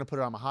 I'm just not gonna put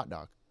it on my hot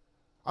dog.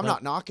 I'm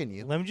not knocking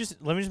you. Let me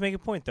just make a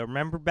point though.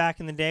 Remember back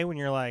in the day when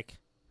you're like,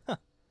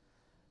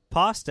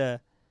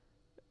 pasta,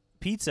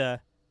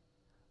 pizza,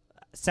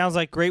 sounds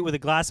like great with a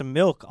glass of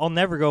milk. I'll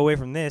never go away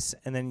from this.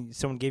 And then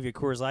someone gave you a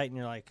Coors Light, and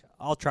you're like,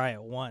 I'll try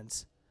it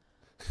once.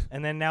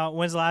 And then now,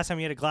 when's the last time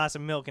you had a glass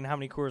of milk, and how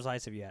many Coors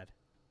Lights have you had?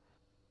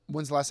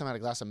 When's the last time I had a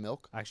glass of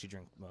milk? I actually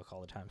drink milk all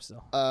the time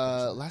still.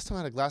 Last time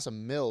I had a glass of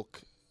milk,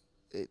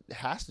 it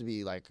has to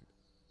be like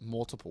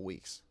multiple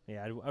weeks.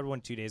 Yeah, I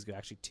won 2 days ago,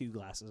 actually 2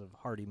 glasses of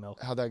hearty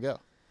milk. How'd that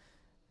go?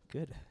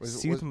 Good.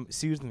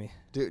 Soothed me.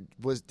 Did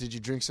you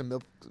drink some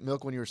milk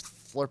when you were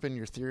slurping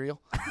your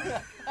cereal?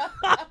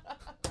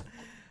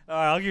 All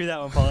right, I'll give you that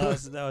one, Paul.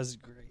 That was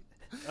great.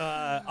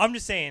 I'm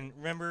just saying,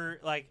 remember,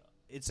 like,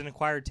 it's an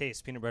acquired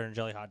taste, peanut butter and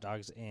jelly hot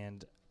dogs,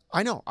 and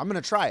I know. I'm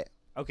gonna try it.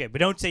 Okay, but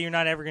don't say you're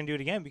not ever gonna do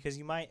it again because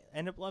you might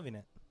end up loving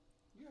it.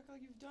 You act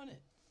like you've done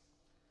it.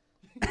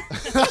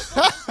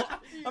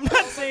 I'm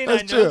not saying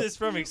I know this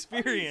from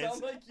experience. You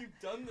sound like you've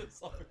done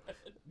this already.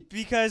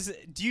 Because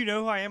do you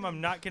know who I am? I'm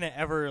not gonna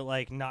ever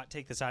not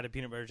take the side of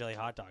peanut butter jelly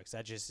hot dogs.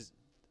 I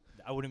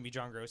wouldn't be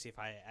John Grossi if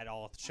I at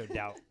all showed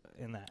doubt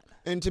in that.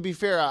 And to be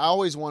fair, I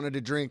always wanted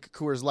to drink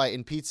Coors Light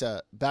and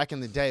pizza back in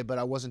the day, but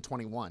I wasn't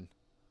 21.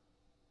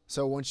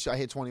 So once I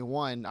hit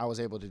 21, I was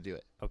able to do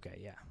it. Okay,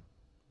 yeah,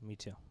 me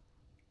too.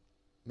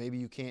 Maybe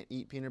you can't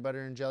eat peanut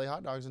butter and jelly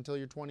hot dogs until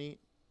you're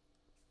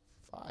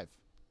 25.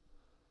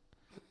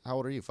 How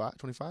old are you?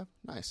 25?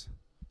 Nice.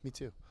 Me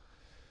too.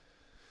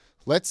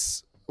 What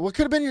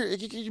could have been your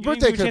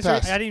birthday could have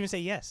passed. I didn't even say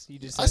yes. You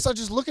just. I saw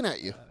just looking at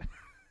you.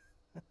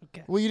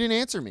 Okay. Well, you didn't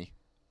answer me.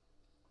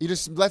 You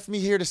just left me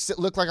here to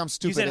look like I'm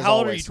stupid. You said, "How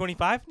old are you?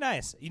 25?"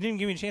 Nice. You didn't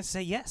give me a chance to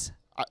say yes.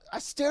 I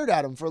stared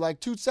at him for like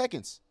 2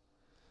 seconds.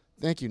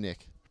 Thank you,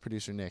 Nick.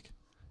 Producer Nick.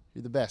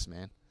 You're the best,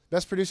 man.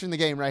 Best producer in the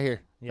game right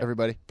here,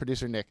 everybody.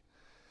 Producer Nick.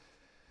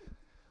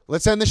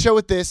 Let's end the show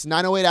with this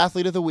 908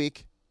 Athlete of the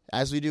Week,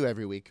 as we do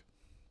every week.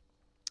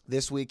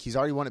 This week, he's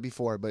already won it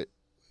before, but,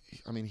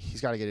 I mean,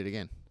 he's got to get it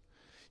again.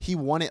 He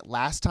won it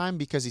last time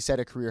because he set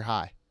a career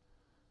high.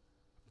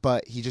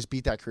 But he just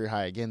beat that career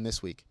high again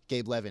this week.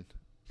 Gabe Levin,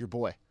 your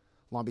boy,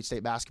 Long Beach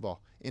State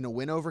basketball. In a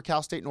win over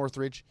Cal State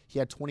Northridge, he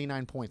had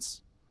 29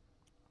 points.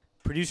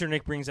 Producer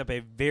Nick brings up a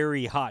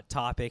very hot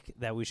topic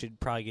that we should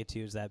probably get to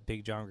is that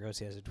Big John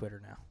Grossi has a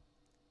Twitter now.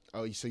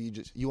 Oh, so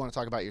you want to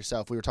talk about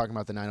yourself? We were talking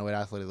about the 908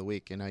 Athlete of the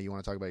Week, and now you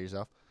want to talk about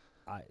yourself?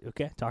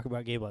 Okay, talk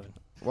about Gabe Levin.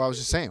 Well, I was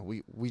just saying,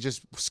 we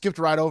just skipped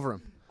right over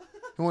him.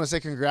 You want to say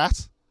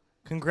congrats?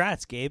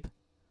 Congrats, Gabe.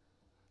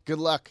 Good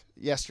luck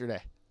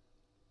yesterday.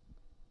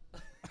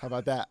 How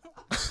about that?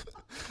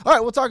 All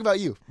right, we'll talk about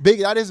you.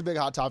 That is a big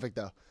hot topic,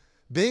 though.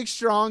 Big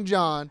Strong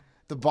John,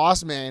 the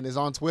boss man, is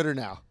on Twitter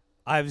now.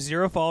 I have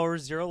 0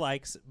 followers, 0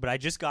 likes, but I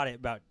just got it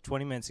about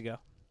 20 minutes ago.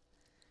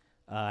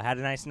 Had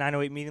a nice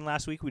 908 meeting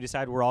last week. We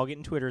decided we're all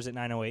getting Twitters at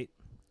 908.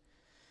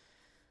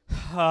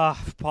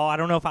 Paul, I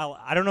don't know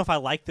if I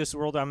like this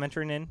world I'm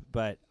entering in,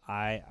 but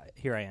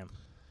here I am.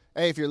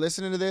 Hey, if you're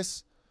listening to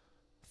this,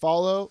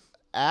 follow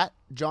at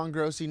John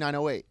Grossi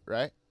 908,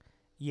 right?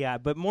 Yeah,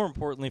 but more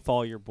importantly,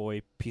 follow your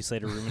boy P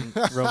Slater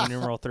Roman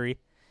numeral 3.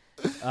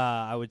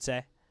 I would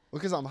say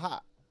Because I'm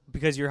hot.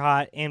 because you're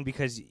hot, and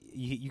because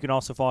you can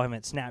also follow him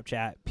at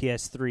Snapchat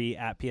PS3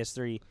 at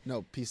PS3.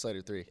 No, P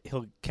Slater 3.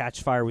 He'll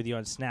catch fire with you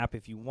on Snap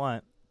if you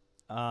want.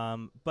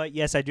 But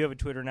yes, I do have a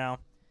Twitter now.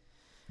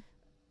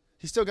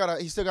 He's still got a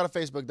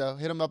Facebook though.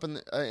 Hit him up in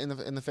the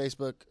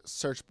Facebook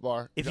search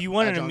bar. If you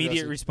want at an John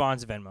immediate Grossi.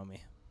 response, Venmo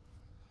me,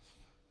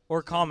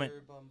 or comment,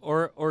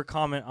 or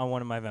comment on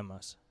one of my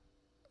Venmos,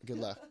 Good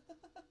luck.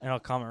 and I'll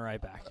comment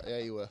right back. Yeah,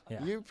 you will.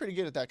 Yeah. You're pretty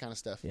good at that kind of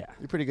stuff. Yeah.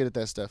 You're pretty good at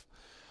that stuff.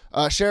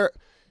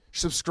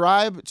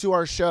 Subscribe to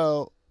our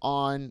show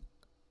on,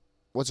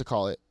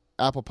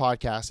 Apple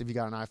Podcasts if you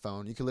got an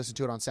iPhone. You can listen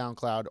to it on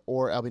SoundCloud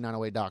or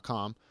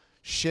lb908.com.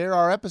 Share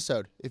our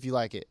episode if you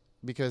like it,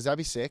 because that'd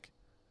be sick.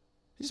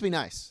 Just be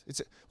nice.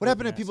 What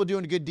happened to people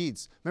doing good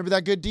deeds? Remember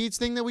that good deeds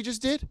thing that we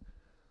just did?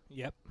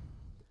 Yep,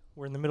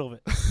 we're in the middle of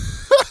it.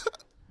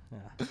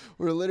 Yeah.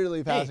 We're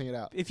literally passing it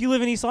out. If you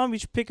live in East Long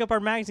Beach, pick up our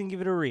magazine,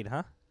 give it a read,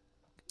 huh?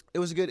 It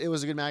was a good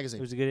magazine.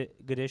 It was a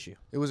good issue.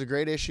 It was a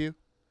great issue.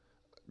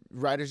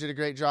 Writers did a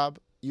great job.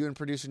 You and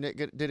producer Nick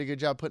did a good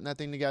job putting that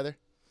thing together.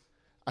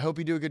 I hope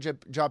you do a good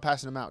job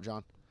passing them out,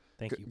 John.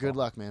 Thank you. Good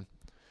Paul. luck, man.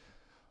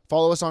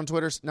 Follow us on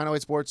Twitter,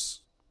 908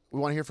 Sports. We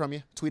want to hear from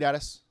you. Tweet at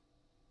us.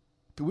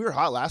 We were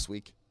hot last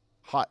week.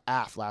 Hot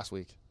AF last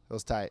week. It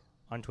was tight.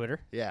 On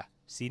Twitter? Yeah.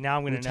 See, now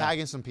I'm We going were to know.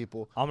 tagging some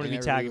people. I'm going to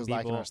and be everybody tagging was people.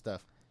 liking our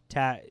stuff.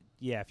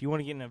 Yeah, if you want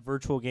to get in a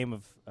virtual game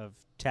of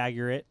Tag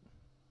Your It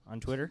on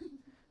Twitter,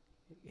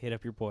 hit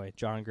up your boy,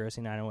 John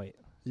Grossi 908.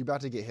 You're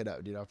about to get hit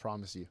up, dude. I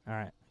promise you. All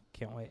right.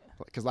 Can't wait.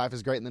 Because life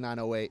is great in the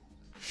 908.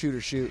 Shoot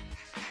or shoot.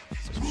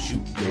 So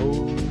shoot,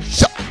 go,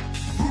 shot.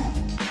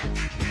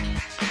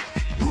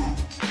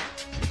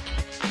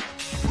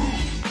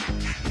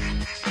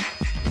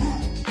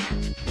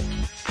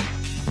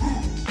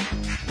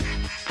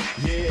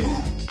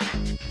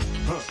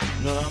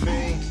 Know what I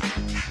mean?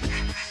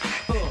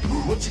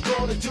 What you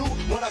gonna do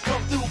when I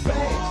come through, babe?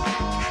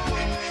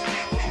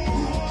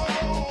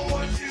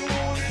 What you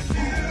wanna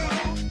do?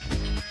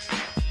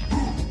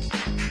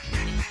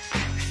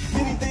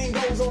 Anything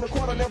goes on the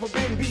court, I never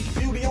been beat.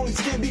 Beauty only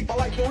skin deep, I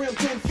like the rim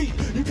 10 feet.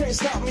 You can't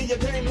stop me, your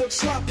game looks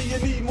sloppy. You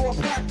need more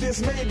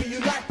practice, maybe you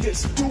like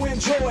this. To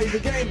enjoy the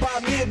game by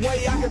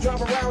midway, I can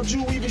drive around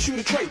you, even shoot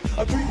a trait.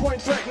 A 3-point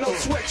threat, no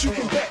sweat, you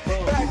can bet.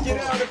 Back it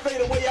out and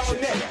fade away all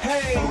net.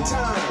 Hang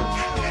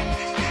time.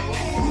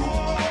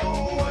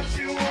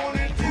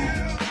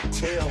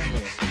 Tell me,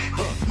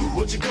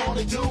 what you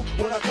gonna do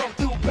when I come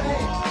through,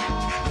 babe?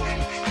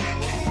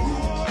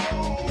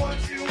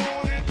 What you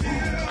wanna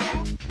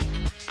do?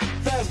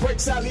 Fast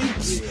breaks,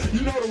 alley-oops,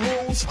 you know the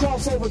rules.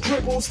 Crossover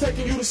dribbles,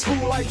 taking you to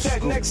school like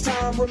that. Next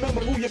time, remember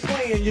who you're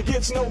playing. You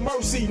get no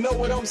mercy, know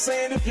what I'm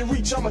saying? If you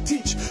reach, I'ma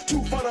teach.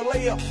 2 for the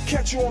layup,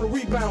 catch you on a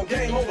rebound.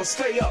 Game over,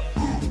 stay up.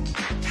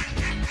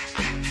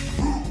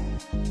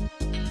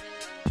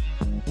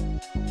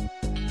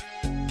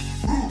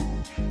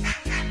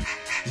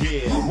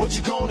 Yeah, what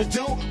you gonna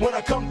do when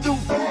I come through,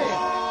 babe?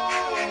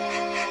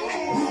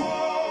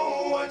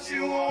 What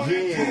you wanna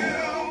do?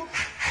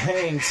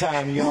 Hang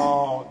time,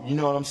 y'all. You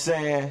know what I'm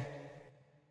saying?